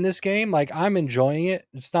bad in this game. Like I'm enjoying it.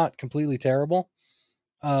 It's not completely terrible.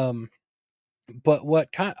 Um, but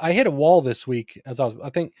what kind I hit a wall this week as I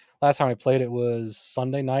think last time I played it was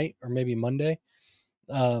Sunday night or maybe Monday.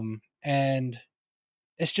 And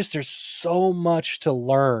it's just there's so much to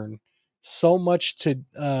learn, so much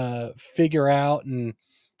to figure out, and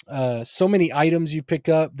so many items you pick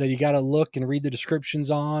up that you got to look and read the descriptions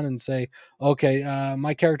on and say, okay,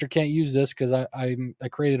 my character can't use this because I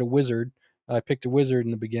created a wizard. I picked a wizard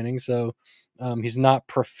in the beginning, so he's not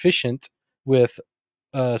proficient with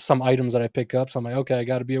some items that I pick up. So I'm like, okay, I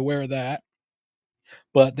got to be aware of that.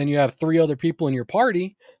 But then you have three other people in your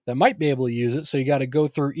party that might be able to use it. So you got to go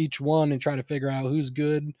through each one and try to figure out who's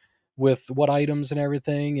good with what items and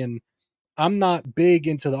everything. And I'm not big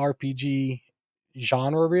into the RPG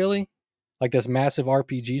genre really, like this massive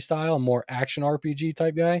RPG style. I'm more action RPG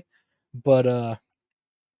type guy. But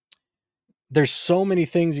there's so many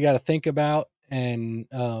things you got to think about and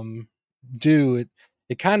do.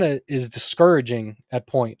 It kind of is discouraging at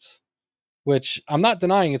points, which I'm not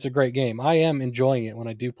denying it's a great game. I am enjoying it when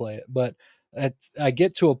I do play it, but I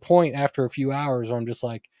get to a point after a few hours where I'm just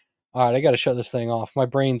like, all right, I got to shut this thing off. My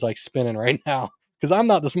brain's like spinning right now because I'm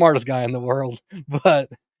not the smartest guy in the world, but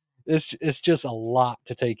it's just a lot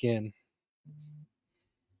to take in.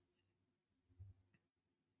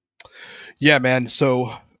 Yeah, man.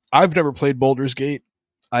 So I've never played Baldur's Gate.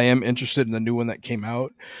 I am interested in the new one that came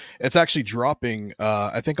out. It's actually dropping,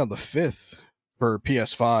 I think, on the 5th for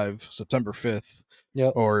PS5, September 5th.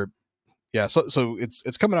 Yep. Or yeah, so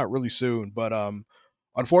it's coming out really soon. But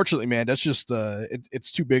unfortunately, man, that's just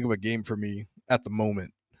it's too big of a game for me at the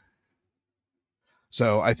moment.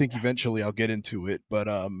 So I think eventually I'll get into it. But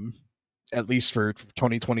at least for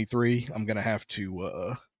 2023, I'm gonna have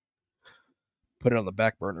to put it on the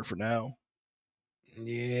back burner for now.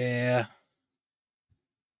 Yeah.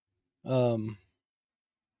 Um,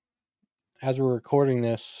 as we're recording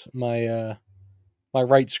this, my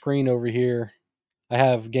right screen over here, I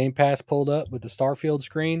have Game Pass pulled up with the Starfield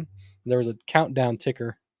screen. There was a countdown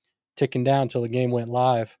ticker ticking down till the game went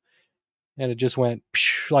live, and it just went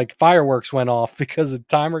like fireworks went off because the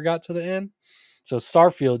timer got to the end. So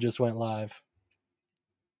Starfield just went live.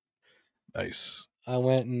 Nice. I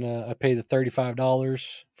went and I paid the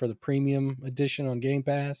 $35 for the premium edition on Game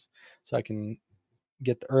Pass, so I can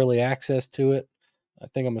get the early access to it. I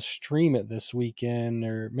think I'm gonna stream it this weekend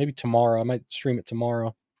or maybe tomorrow. I might stream it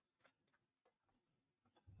tomorrow.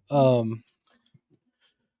 Um,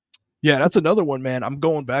 Yeah, that's another one, man. I'm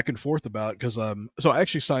going back and forth about because so I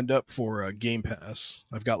actually signed up for Game Pass.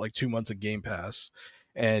 I've got like 2 months of Game Pass,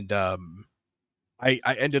 and I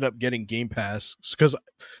ended up getting Game Pass because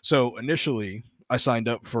so initially I signed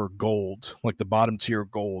up for Gold, like the bottom tier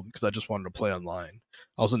Gold, because I just wanted to play online.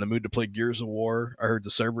 I was in the mood to play Gears of War. I heard the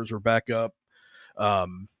servers were back up,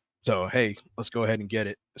 um, so hey, let's go ahead and get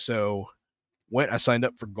it. So I signed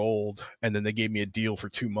up for Gold, and then they gave me a deal for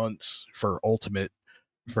 2 months for Ultimate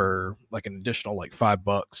for like an additional like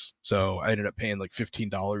 $5. So I ended up paying like $15,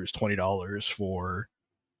 $20 for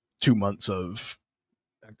 2 months of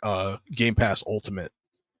Game Pass Ultimate.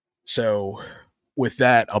 So with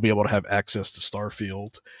that, I'll be able to have access to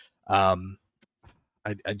Starfield. Um,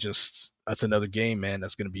 I just that's another game, man.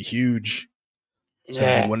 That's going to be huge. It's going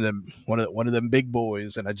to be yeah, one of them big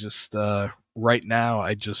boys, and I just right now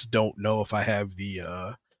I just don't know if I have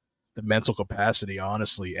the mental capacity,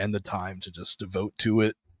 honestly, and the time to just devote to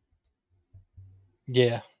it.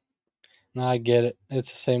 Yeah, no, I get it.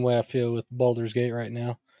 It's the same way I feel with Baldur's Gate right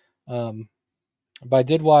now. Um, but I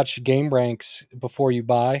did watch Game Ranks before you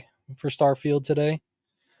buy for Starfield today.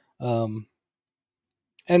 Um,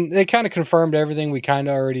 and they kind of confirmed everything we kind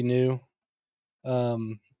of already knew.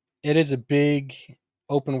 Um, it is a big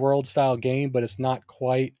open world style game, but it's not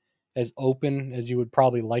quite as open as you would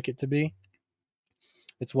probably like it to be.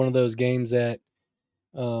 It's one of those games that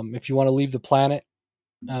if you want to leave the planet,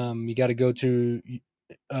 you got to go to.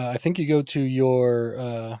 I think you go to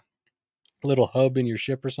your little hub in your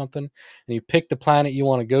ship or something, and you pick the planet you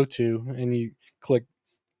want to go to, and you click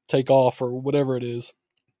take off or whatever it is,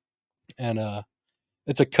 and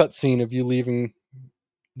it's a cutscene of you leaving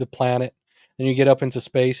the planet. Then you get up into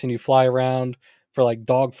space and you fly around for like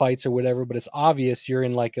dog fights or whatever, but it's obvious you're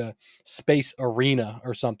in like a space arena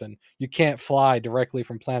or something. You can't fly directly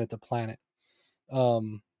from planet to planet,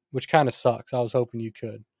 um, which kind of sucks. I was hoping you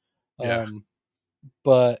could. Yeah, Um,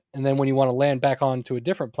 but and then when you want to land back onto a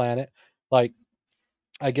different planet, like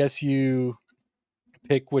I guess you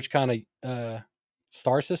pick which kind of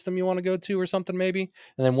star system you want to go to or something maybe,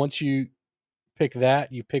 and then once you pick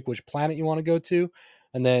that, you pick which planet you want to go to,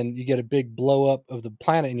 and then you get a big blow up of the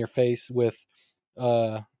planet in your face with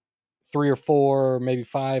uh, three or four, maybe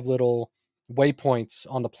five little waypoints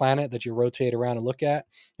on the planet that you rotate around and look at,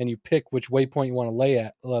 and you pick which waypoint you want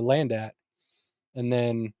to land at, and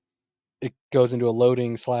then it goes into a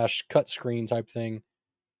loading slash cut screen type thing,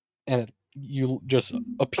 and you just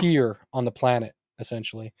appear on the planet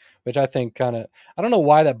essentially, which I think kind of, I don't know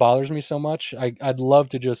why that bothers me so much. I'd love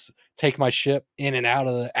to just take my ship in and out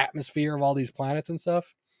of the atmosphere of all these planets and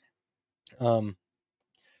stuff. Um,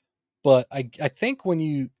 but I think when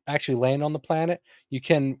you actually land on the planet, you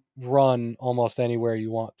can run almost anywhere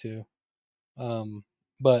you want to. Um,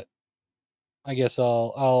 but I guess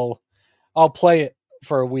I'll play it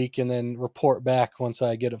for a week and then report back once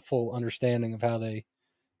I get a full understanding of how they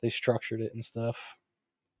structured it and stuff.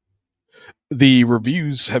 the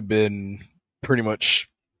reviews have been pretty much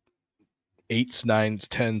eights, nines,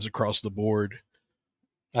 tens across the board.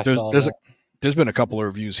 I There's saw there's a that. there's been a couple of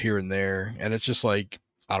reviews here and there, and it's just like,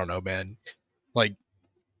 I don't know, man. Like,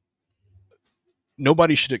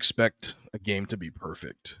 nobody should expect a game to be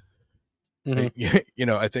perfect. Hmm. Like,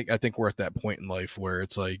 I think we're at that point in life where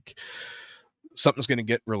it's like something's going to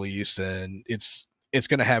get released and it's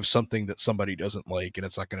going to have something that somebody doesn't like, and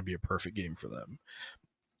it's not going to be a perfect game for them.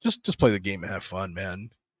 Just play the game and have fun, man.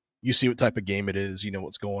 You see what type of game it is, you know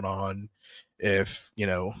what's going on. If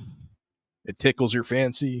it tickles your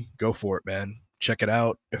fancy, go for it, man. Check it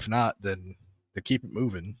out. If not, then keep it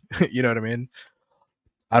moving. You know what I mean?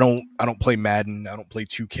 I don't play Madden. I don't play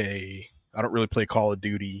 2K. I don't really play Call of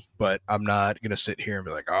Duty, but I'm not gonna sit here and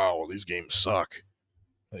be like, oh, well, these games suck.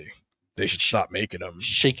 They should Sh- stop making them.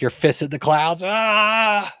 Shake your fist at the clouds.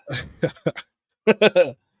 Ah.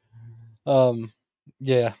 um.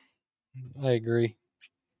 Yeah, I agree.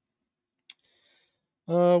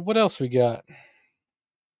 What else we got?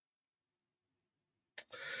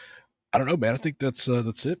 I don't know, man. I think that's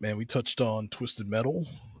it, man. We touched on Twisted Metal.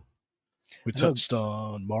 We I know. touched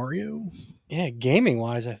on Mario. Yeah, gaming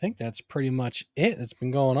wise, I think that's pretty much it that's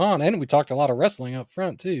been going on, and we talked a lot of wrestling up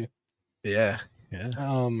front too. Yeah, yeah.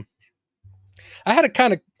 Um, I had a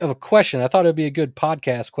kind of a question. I thought it'd be a good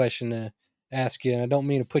podcast question to ask you, and I don't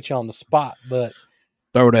mean to put you on the spot, but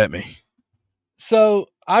Throw it at me. so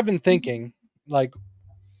I've been thinking, like,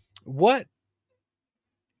 what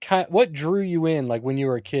what drew you in, like when you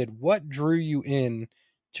were a kid? What drew you in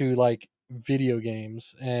to like video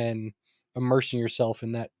games and immersing yourself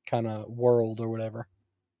in that kind of world or whatever?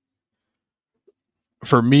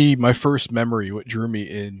 For me, my first memory, what drew me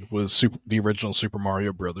in was the original Super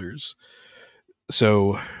Mario Brothers.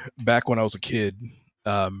 So back when I was a kid,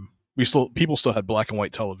 we still people still had black and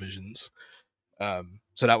white televisions.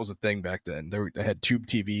 So that was a thing back then. They had tube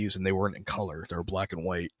TVs and they weren't in color; they were black and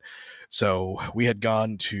white. So we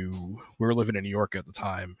were living in New York at the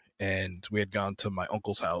time, and we had gone to my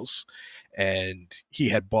uncle's house, and he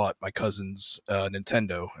had bought my cousin's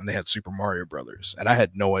Nintendo, and they had Super Mario Brothers, and I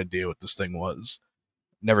had no idea what this thing was.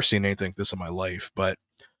 Never seen anything like this in my life, but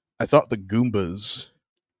I thought the Goombas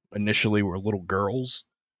initially were little girls,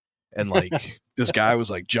 and like this guy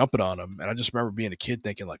was like jumping on them, and I just remember being a kid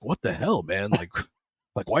thinking like, "What the hell, man?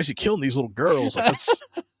 Like why is he killing these little girls? Like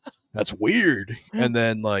that's weird." And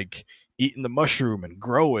then like eating the mushroom and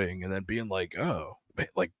growing, and then being like, "Oh, man,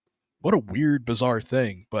 like what a weird, bizarre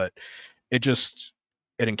thing." But it just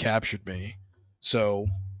it encaptured me. So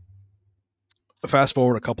fast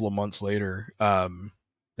forward a couple of months later,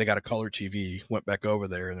 they got a color TV, went back over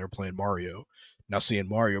there, and they're playing Mario. Now seeing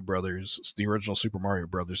Mario Brothers, the original Super Mario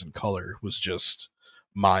Brothers in color, was just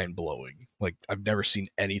mind blowing. Like I've never seen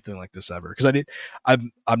anything like this ever. Because I did,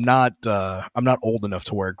 I'm not old enough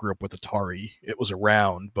to where I grew up with Atari. It was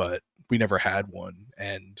around, but we never had one,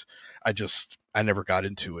 and I never got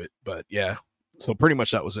into it. But yeah, so pretty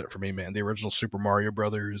much that was it for me, man. The original Super Mario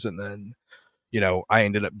Brothers, and then I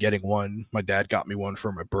ended up getting one. My dad got me one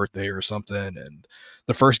for my birthday or something. And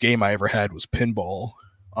the first game I ever had was pinball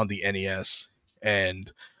on the NES.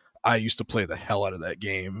 And I used to play the hell out of that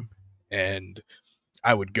game. And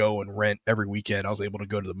I would go and rent every weekend. I was able to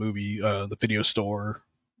go to the video store,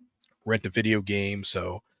 rent a video game.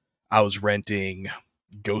 So I was renting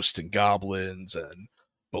Ghosts and Goblins and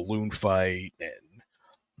Balloon Fight and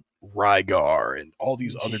Rygar and all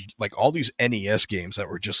these other, like all these NES games that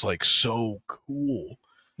were just like so cool.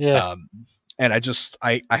 Yeah, Um, and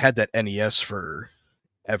I had that NES for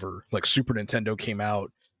ever. Like Super Nintendo came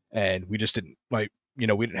out, and we just didn't like we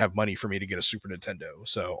didn't have money for me to get a Super Nintendo.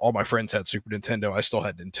 So all my friends had Super Nintendo. I still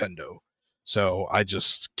had Nintendo. So I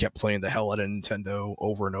just kept playing the hell out of Nintendo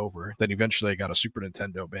over and over. Then eventually I got a Super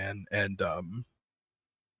Nintendo, man, and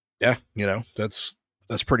yeah, that's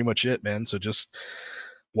pretty much it, man. So just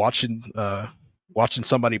watching watching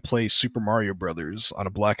somebody play Super Mario Brothers on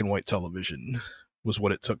a black and white television was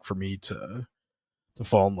what it took for me to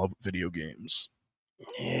fall in love with video games.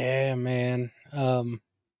 yeah, man. I'm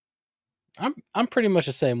pretty much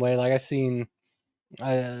the same way. Like I seen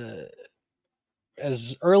uh,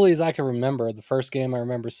 as early as I can remember, the first game I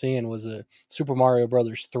remember seeing was a Super Mario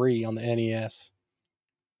Brothers 3 on the NES,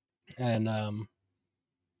 and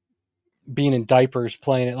being in diapers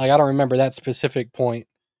playing it. Like I don't remember that specific point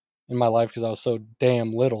in my life because I was so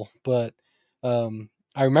damn little, but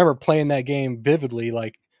I remember playing that game vividly,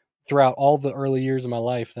 like throughout all the early years of my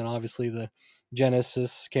life. Then obviously the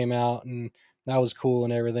Genesis came out, and that was cool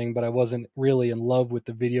and everything, but I wasn't really in love with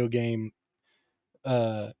the video game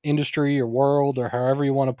industry or world or however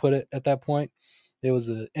you want to put it at that point. It was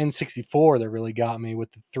the N64 that really got me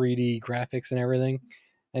with the 3D graphics and everything,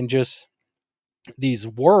 and just these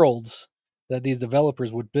worlds that these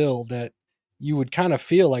developers would build that you would kind of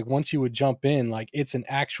feel like once you would jump in, like it's an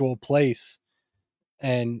actual place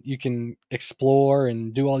and you can explore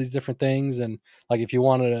and do all these different things. And like if you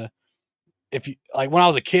wanted to, if you like when I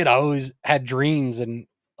was a kid, I always had dreams and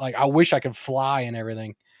like I wish I could fly and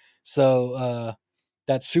everything. So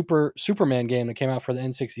that Superman game that came out for the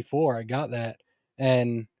N64, I got that,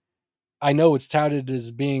 and I know it's touted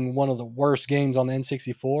as being one of the worst games on the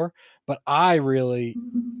N64, but I really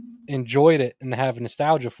enjoyed it and have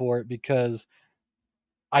nostalgia for it because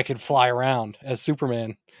I could fly around as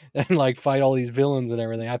Superman and like fight all these villains and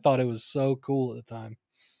everything. I thought it was so cool at the time.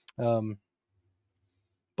 Um,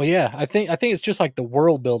 but yeah, I think it's just like the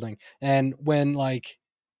world building, and when like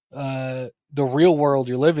the real world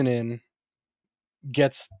you're living in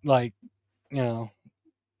gets like you know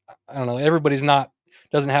I don't know, everybody's not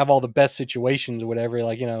doesn't have all the best situations or whatever,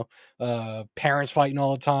 like, parents fighting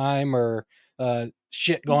all the time or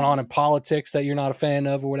shit going on in politics that you're not a fan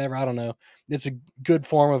of or whatever. I don't know. It's a good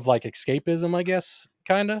form of like escapism, I guess,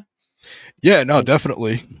 kind of. Yeah, no, And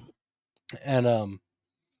definitely. and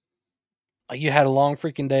like you had a long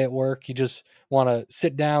freaking day at work, you just want to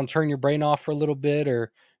sit down, turn your brain off for a little bit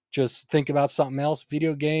or just think about something else.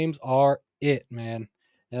 Video games are it, man.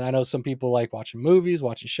 And I know some people like watching movies,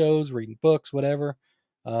 watching shows, reading books, whatever.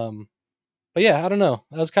 Um, But yeah, I don't know.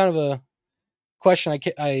 That was kind of a question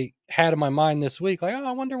I had in my mind this week. Like, oh,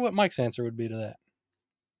 I wonder what Mike's answer would be to that.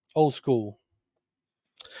 Old school.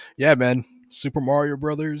 Yeah, man. Super Mario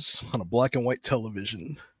Brothers on a black and white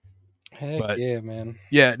television. Heck But yeah, man.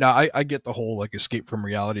 yeah, no, I get the whole like escape from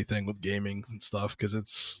reality thing with gaming and stuff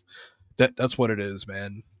because that's what it is,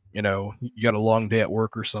 man. You got a long day at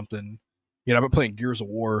work or something. I've been playing Gears of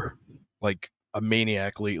War like a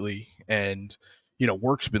maniac lately, and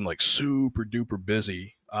work's been like super duper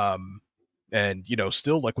busy. And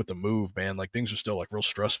still like with the move, man, like things are still like real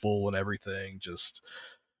stressful and everything. Just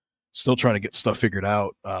still trying to get stuff figured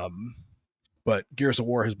out. But Gears of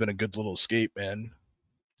War has been a good little escape, man.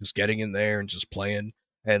 Just getting in there and just playing.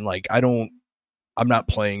 And like I'm not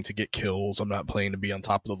playing to get kills. I'm not playing to be on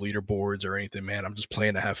top of the leaderboards or anything, man. I'm just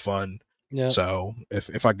playing to have fun. Yeah. So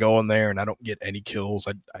if I go in there and I don't get any kills,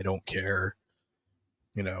 I don't care.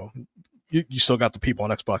 You know, you still got the people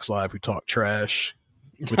on Xbox Live who talk trash,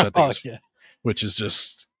 which I think Oh is yeah. which is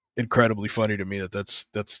just incredibly funny to me that's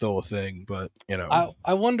still a thing. But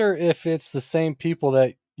I wonder if it's the same people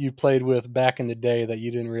that you played with back in the day that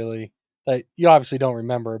you didn't really that you obviously don't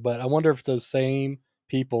remember, but I wonder if it's those same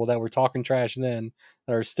people that were talking trash then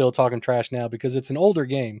that are still talking trash now because it's an older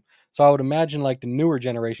game. So I would imagine like the newer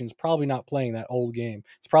generation's probably not playing that old game.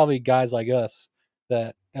 It's probably guys like us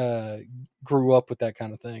that grew up with that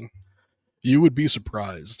kind of thing. You would be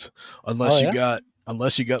surprised Oh unless you yeah. got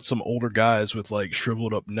unless you got some older guys with like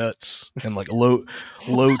shriveled up nuts and like low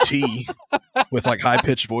T with like high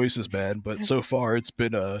pitched voices, man. But so far it's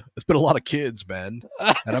been a lot of kids, man.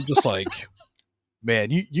 And I'm just like, man,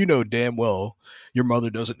 you know damn well your mother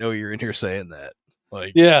doesn't know you're in here saying that.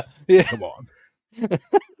 Like, Yeah. Yeah. come on.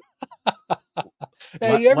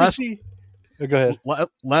 Hey, you ever Last see? Oh, go ahead.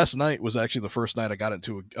 last night was actually the first night I got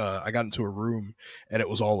into a room and it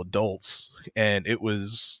was all adults and it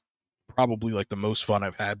was probably like the most fun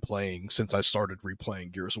I've had playing since I started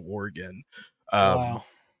replaying Gears of War again. Wow.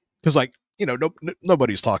 Because like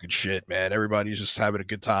nobody's talking shit, man. Everybody's just having a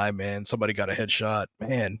good time, man. Somebody got a headshot,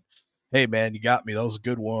 man. Hey, man, you got me. That was a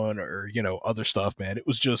good one, or other stuff, man. It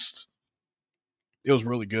was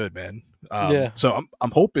really good, man. Yeah. So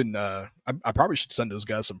I'm hoping I probably should send those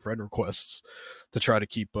guys some friend requests to try to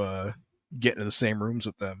keep getting in the same rooms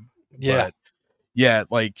with them. Yeah. But yeah,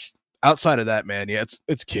 like outside of that, man, yeah,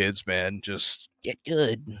 it's kids, man. Just get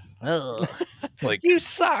good. Ugh. Like, You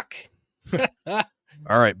suck.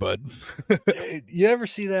 all right, bud. Dude, you ever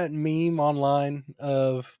see that meme online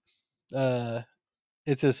of uh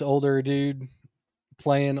it's this older dude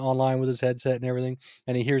playing online with his headset and everything,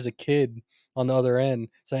 and he hears a kid on the other end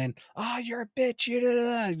saying, "Oh, you're a bitch, you da,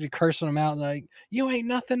 da, da," cursing him out like, "You ain't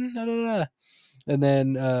nothing." Da, da, da. And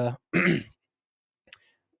then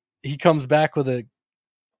he comes back with a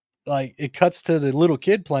like it cuts to the little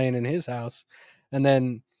kid playing in his house, and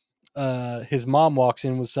then his mom walks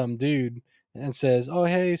in with some dude and says, "Oh,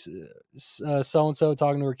 hey, so and so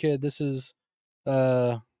talking to her kid. This is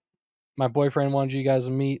uh my boyfriend wanted you guys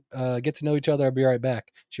to meet, get to know each other. I'll be right back."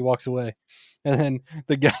 She walks away. And then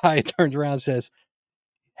the guy turns around and says,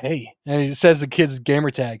 "Hey," and he says the kid's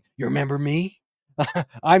gamer tag. "You remember me?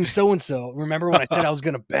 I'm so and so. Remember when I said I was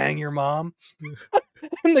going to bang your mom?"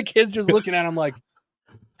 And the kid's just looking at him like,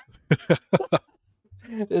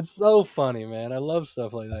 it's so funny, man. I love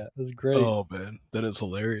stuff like that. It's great. Oh man, that is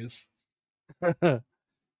hilarious.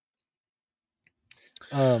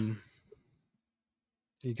 um,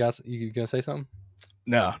 you gonna say something?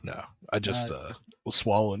 No, no, I just Uh, was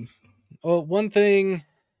swallowing. well, one thing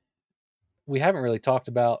we haven't really talked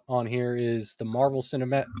about on here is the Marvel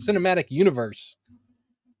Cinematic Universe.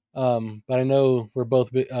 But I know we're both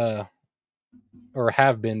or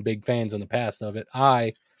have been big fans in the past of it.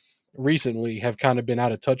 I recently have kind of been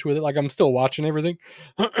out of touch with it. Like I'm still watching everything,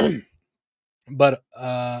 but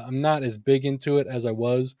I'm not as big into it as I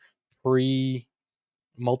was pre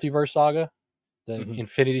Multiverse Saga. The Hmm.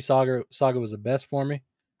 Infinity Saga was the best for me.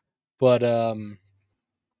 But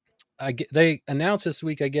they announced this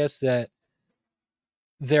week, I guess, that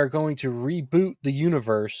they're going to reboot the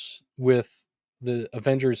universe with the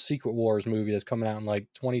Avengers Secret Wars movie that's coming out in like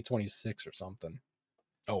 2026 or something.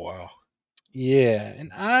 Oh wow. Yeah,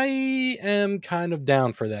 and I am kind of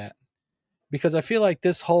down for that because I feel like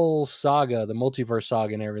this whole saga, the multiverse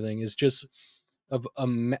saga and everything, is just of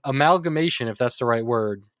amalgamation, if that's the right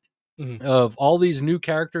word, Hmm. of all these new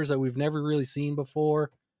characters that we've never really seen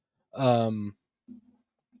before. Um,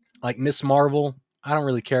 like Miss Marvel, I don't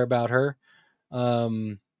really care about her.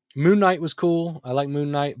 Um, Moon Knight was cool. I like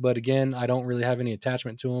Moon Knight, but again, I don't really have any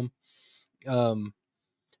attachment to him. Um,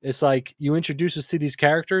 it's like you introduce us to these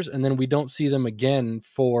characters, and then we don't see them again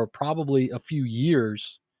for probably a few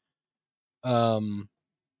years. Um,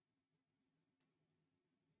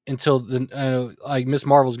 until the like Miss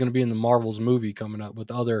Marvel's going to be in the Marvels movie coming up with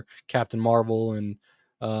the other Captain Marvel and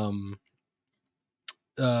um,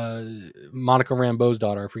 uh, Monica Rambeau's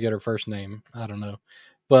daughter. I forget her first name. I don't know,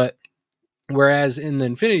 but whereas in the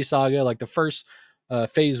Infinity Saga, like the first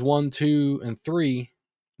phase 1, 2, and 3,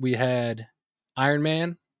 we had Iron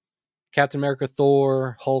Man, Captain America,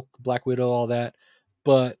 Thor, Hulk, Black Widow, all that,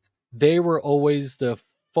 but they were always the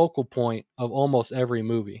focal point of almost every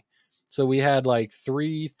movie. So we had like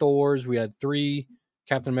 3 Thors, we had 3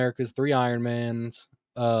 Captain Americas, 3 Iron Mans,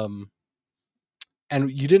 and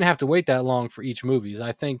you didn't have to wait that long for each movies.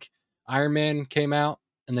 I think Iron Man came out,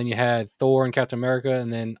 and then you had Thor and Captain America,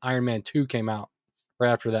 and then Iron Man 2 came out right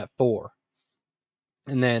after that, Thor.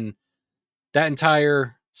 And then that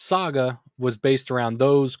entire saga was based around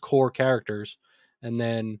those core characters. And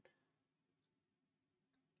then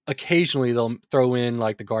occasionally they'll throw in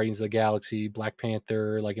like the Guardians of the Galaxy, Black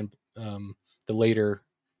Panther, like in the later,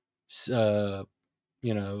 uh,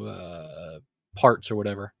 you know, parts or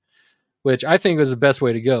whatever, which I think was the best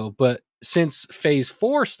way to go. But since Phase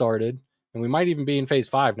 4 started, and we might even be in Phase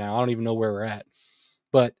 5 now, I don't even know where we're at.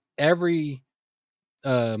 but every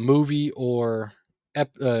movie or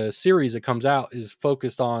series that comes out is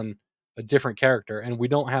focused on a different character, and we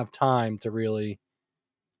don't have time to really,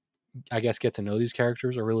 I guess, get to know these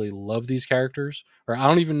characters or really love these characters. Or I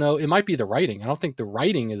don't even know. It might be the writing. I don't think the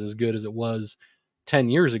writing is as good as it was 10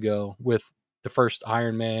 years ago with the first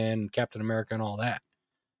Iron Man, Captain America, and all that.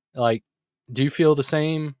 Like, do you feel the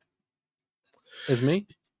same as me?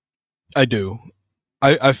 I do.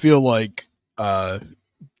 I feel like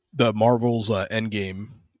the Marvel's Endgame,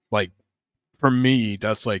 like for me,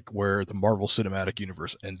 that's like where the Marvel Cinematic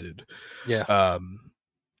Universe ended. Yeah, Um,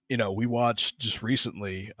 we watched just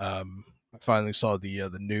recently. I finally saw the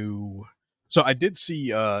new. So I did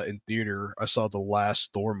see in theater. I saw the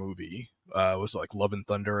last Thor movie. It was like Love and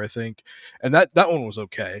Thunder, I think, and that one was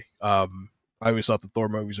okay. I always thought the Thor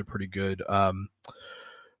movies are pretty good.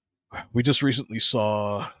 We just recently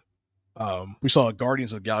saw we saw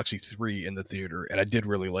Guardians of the Galaxy 3 in the theater, and I did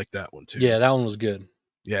really like that one too. yeah, that one was good.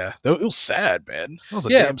 Yeah, it was sad, man. That was a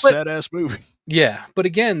Yeah, damn but sad ass movie.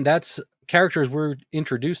 again, that's characters we're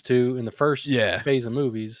introduced to in the first Yeah. phase of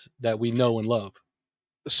movies that we know and love.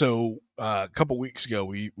 So a couple weeks ago,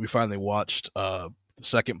 we finally watched the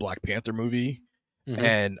second Black Panther movie, Hmm.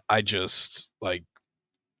 and I just like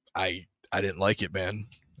I didn't like it, man.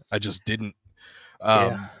 I just didn't.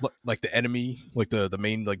 Yeah, Like the enemy, like the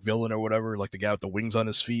main like villain or whatever, like the guy with the wings on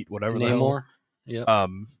his feet, whatever the hell. Namor. Yep.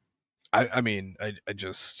 Um, I mean, I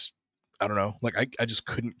just I don't know. Like I just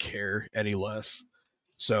couldn't care any less.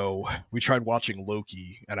 So we tried watching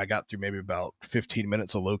Loki, and I got through maybe about 15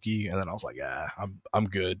 minutes of Loki, and then I was like, I'm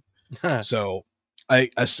good. So I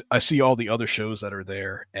see all the other shows that are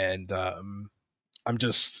there, and I'm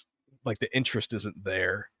just like the interest isn't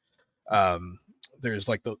there. Um, there's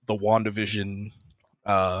like the WandaVision,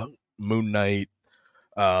 uh, Moon Knight.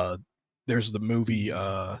 Uh, there's the movie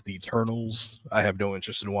The Eternals. I have no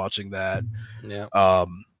interest in watching that. Yeah,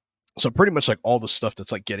 Um, so pretty much like all the stuff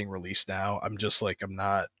that's like getting released now, I'm just like I'm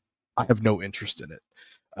not. I have no interest in it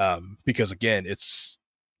because again, it's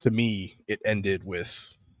to me it ended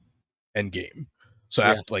with Endgame. So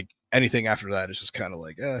yeah. after like anything after that is just kind of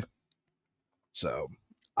like So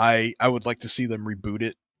I would like to see them reboot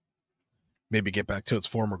it, maybe get back to its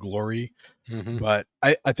former glory. Hmm. But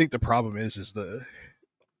I think the problem is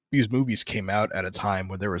these movies came out at a time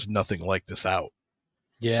when there was nothing like this out.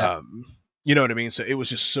 Yeah, Um, you know what I mean? So it was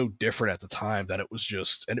just so different at the time that it was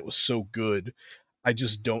just, and it was so good. I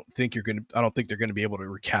just don't think I don't think they're gonna be able to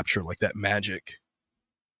recapture like that magic.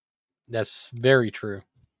 that's very true.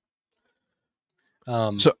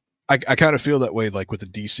 Um, So I kind of feel that way like with the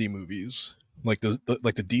DC movies, like the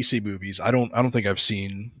DC movies. I don't think I've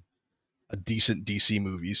seen a decent DC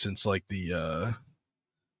movie since like the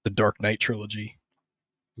Dark Knight trilogy.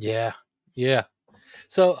 yeah, yeah.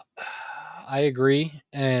 So I agree.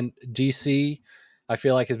 And DC, I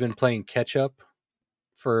feel like has been playing catch up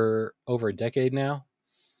for over a decade now,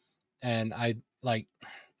 and like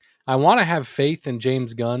I want to have faith in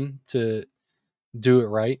James Gunn to do it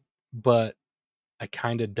right, but I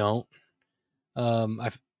kind of don't. Um,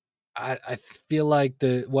 I I feel like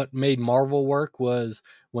the what made Marvel work was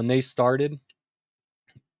when they started.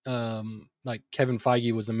 Like Kevin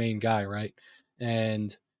Feige was the main guy, right?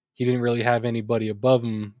 And he didn't really have anybody above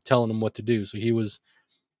him telling him what to do, so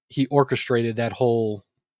he orchestrated that whole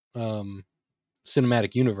um,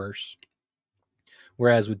 cinematic universe.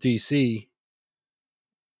 Whereas with DC,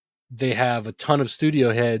 they have a ton of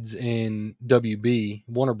studio heads in WB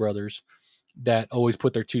Warner Brothers that always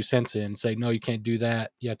put their 2 cents in and say, no, you can't do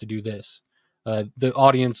that. You have to do this. The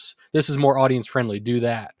audience, this is more audience friendly. Do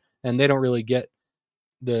that, and they don't really get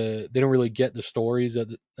the stories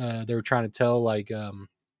that they were trying to tell. Like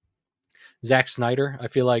Zack Snyder, I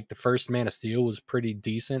feel like the first Man of Steel was pretty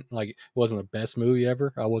decent. Like it wasn't the best movie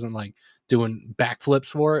ever. I wasn't like doing backflips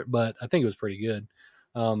for it, but I think it was pretty good.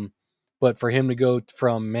 Um, but for him to go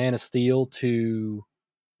from Man of Steel to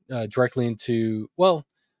directly into, well,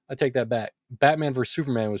 I take that back. Batman vs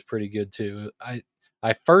Superman was pretty good too.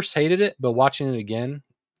 I first hated it, but watching it again,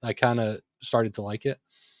 I kind of started to like it.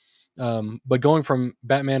 But going from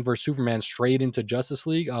Batman vs Superman straight into Justice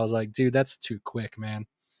League, I was like, dude, that's too quick, man.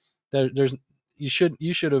 There's you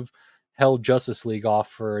should have held Justice League off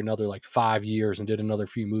for another like 5 years and did another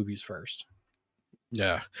few movies first.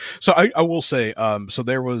 Yeah. So I will say, so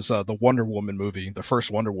there was the Wonder Woman movie, the first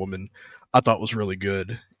Wonder Woman, I thought was really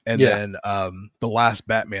good, and Yeah, then the last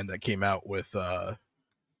Batman that came out with Robert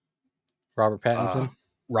uh Pattinson.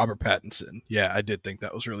 Robert Pattinson. Yeah, I did think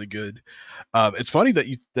that was really good. It's funny that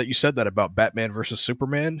you said that about Batman versus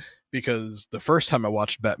Superman, because the first time I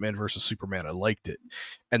watched Batman versus Superman, I liked it,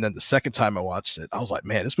 and then the second time I watched it, I was like,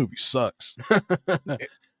 man, this movie sucks.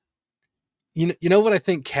 You know what I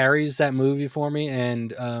think carries that movie for me,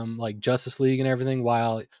 and like Justice League and everything,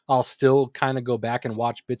 while I'll still kind of go back and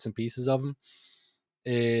watch bits and pieces of them,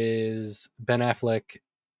 is Ben Affleck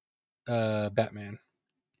Batman.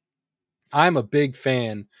 I'm a big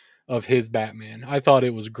fan of his Batman. I thought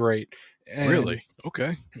it was great. And Really?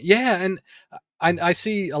 Okay. yeah, and I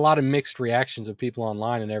see a lot of mixed reactions of people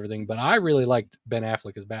online and everything, but I really liked Ben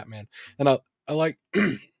Affleck as Batman. And I like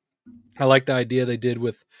I like the idea they did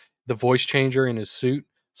with the voice changer in his suit,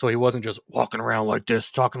 so he wasn't just walking around like this,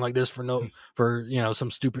 talking like this for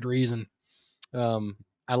some stupid reason. Um,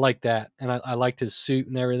 I like that, and I liked his suit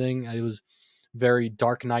and everything. It was very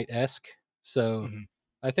Dark Knight esque, so Mhm.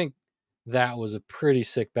 I think that was a pretty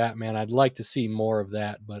sick Batman. I'd like to see more of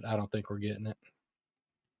that, but I don't think we're getting it.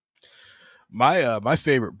 My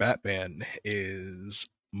favorite Batman is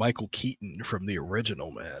Michael Keaton from the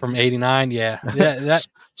original, man. From '89, yeah, yeah, that's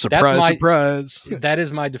Surprise, my surprise. that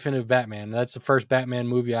is my definitive Batman. That's the first Batman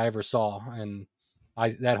movie I ever saw, and I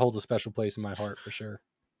that holds a special place in my heart for sure.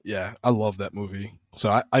 Yeah, I love that movie.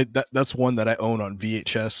 So that's one that I own on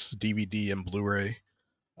VHS, DVD, and Blu-ray.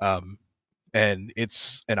 Um, and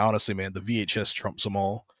honestly, man, the VHS trumps them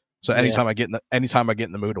all. So Yeah, anytime I get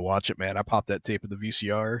in the mood to watch it, man, I pop that tape of the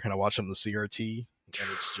VCR and I watch it on the CRT, and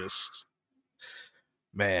it's just,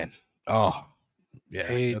 man, oh yeah,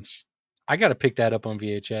 dude, that's I got to pick that up on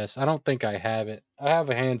VHS. I don't think I have it. I have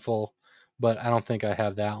a handful, but I don't think I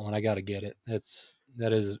have that one. I got to get it.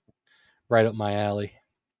 That is right up my alley.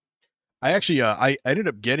 I actually I ended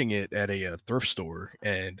up getting it at a thrift store,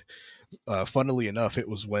 and funnily enough, it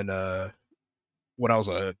was when I was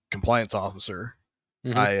a compliance officer.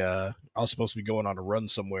 Hmm. I was supposed to be going on a run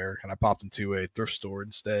somewhere, and I popped into a thrift store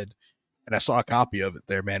instead, and I saw a copy of it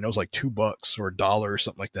there. Man, it was like $2 or $1 or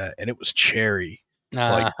something like that, and it was cherry,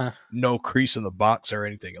 like Uh-huh. no crease in the box or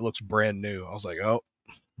anything. It looks brand new. I was like, oh,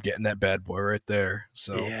 getting that bad boy right there.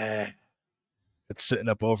 So Yeah, it's sitting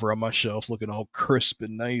up over on my shelf, looking all crisp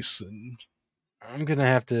and nice. And I'm gonna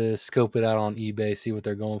have to scope it out on eBay, see what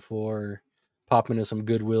they're going for, or pop into some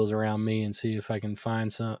Goodwills around me and see if I can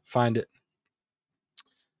find it.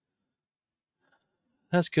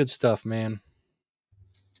 That's good stuff, man.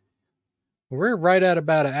 We're right at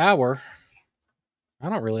about an hour. I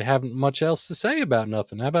don't really have much else to say about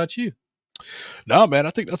nothing. How about you? no, man, I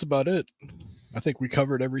think that's about it. I think we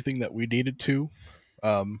covered everything that we needed to.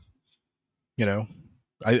 Um, you know,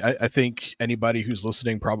 I think anybody who's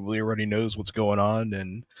listening probably already knows what's going on,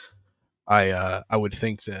 and I would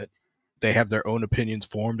think that they have their own opinions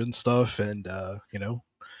formed and stuff. And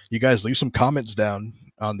you guys leave some comments down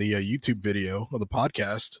on the YouTube video or the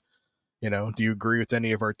podcast. Do you agree with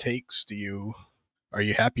any of our takes? Are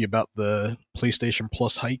you happy about the PlayStation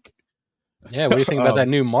Plus hike? Yeah, what do you think about that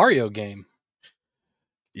um, new Mario game?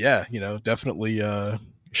 yeah, definitely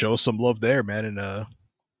show us some love there, man, and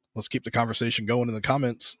let's keep the conversation going in the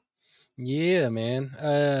comments. Yeah, man.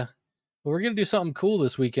 We're gonna do something cool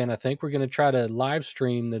this weekend. I think we're gonna try to live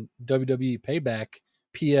stream the WWE Payback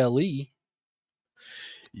PLE.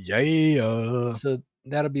 Yeah. So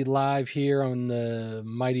that'll be live here on the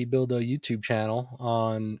Mighty Buildo YouTube channel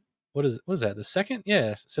on what is that? The second?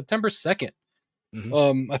 Yeah, September 2nd.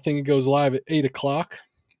 Hmm. I think it goes live at 8 o'clock.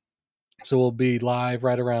 So we'll be live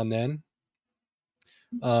right around then.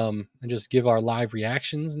 And just give our live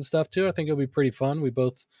reactions and stuff too. I think it'll be pretty fun. We're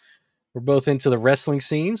both into the wrestling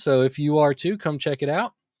scene, so if you are too, come check it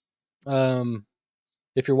out. Um,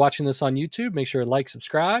 if you're watching this on YouTube, make sure to like,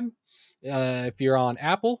 subscribe. If you're on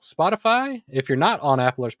Apple, Spotify, if you're not on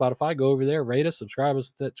Apple or Spotify, go over there, rate us, subscribe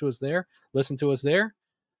us to us there, listen to us there.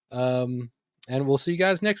 Um, and we'll see you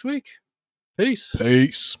guys next week. Peace.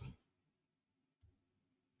 Peace.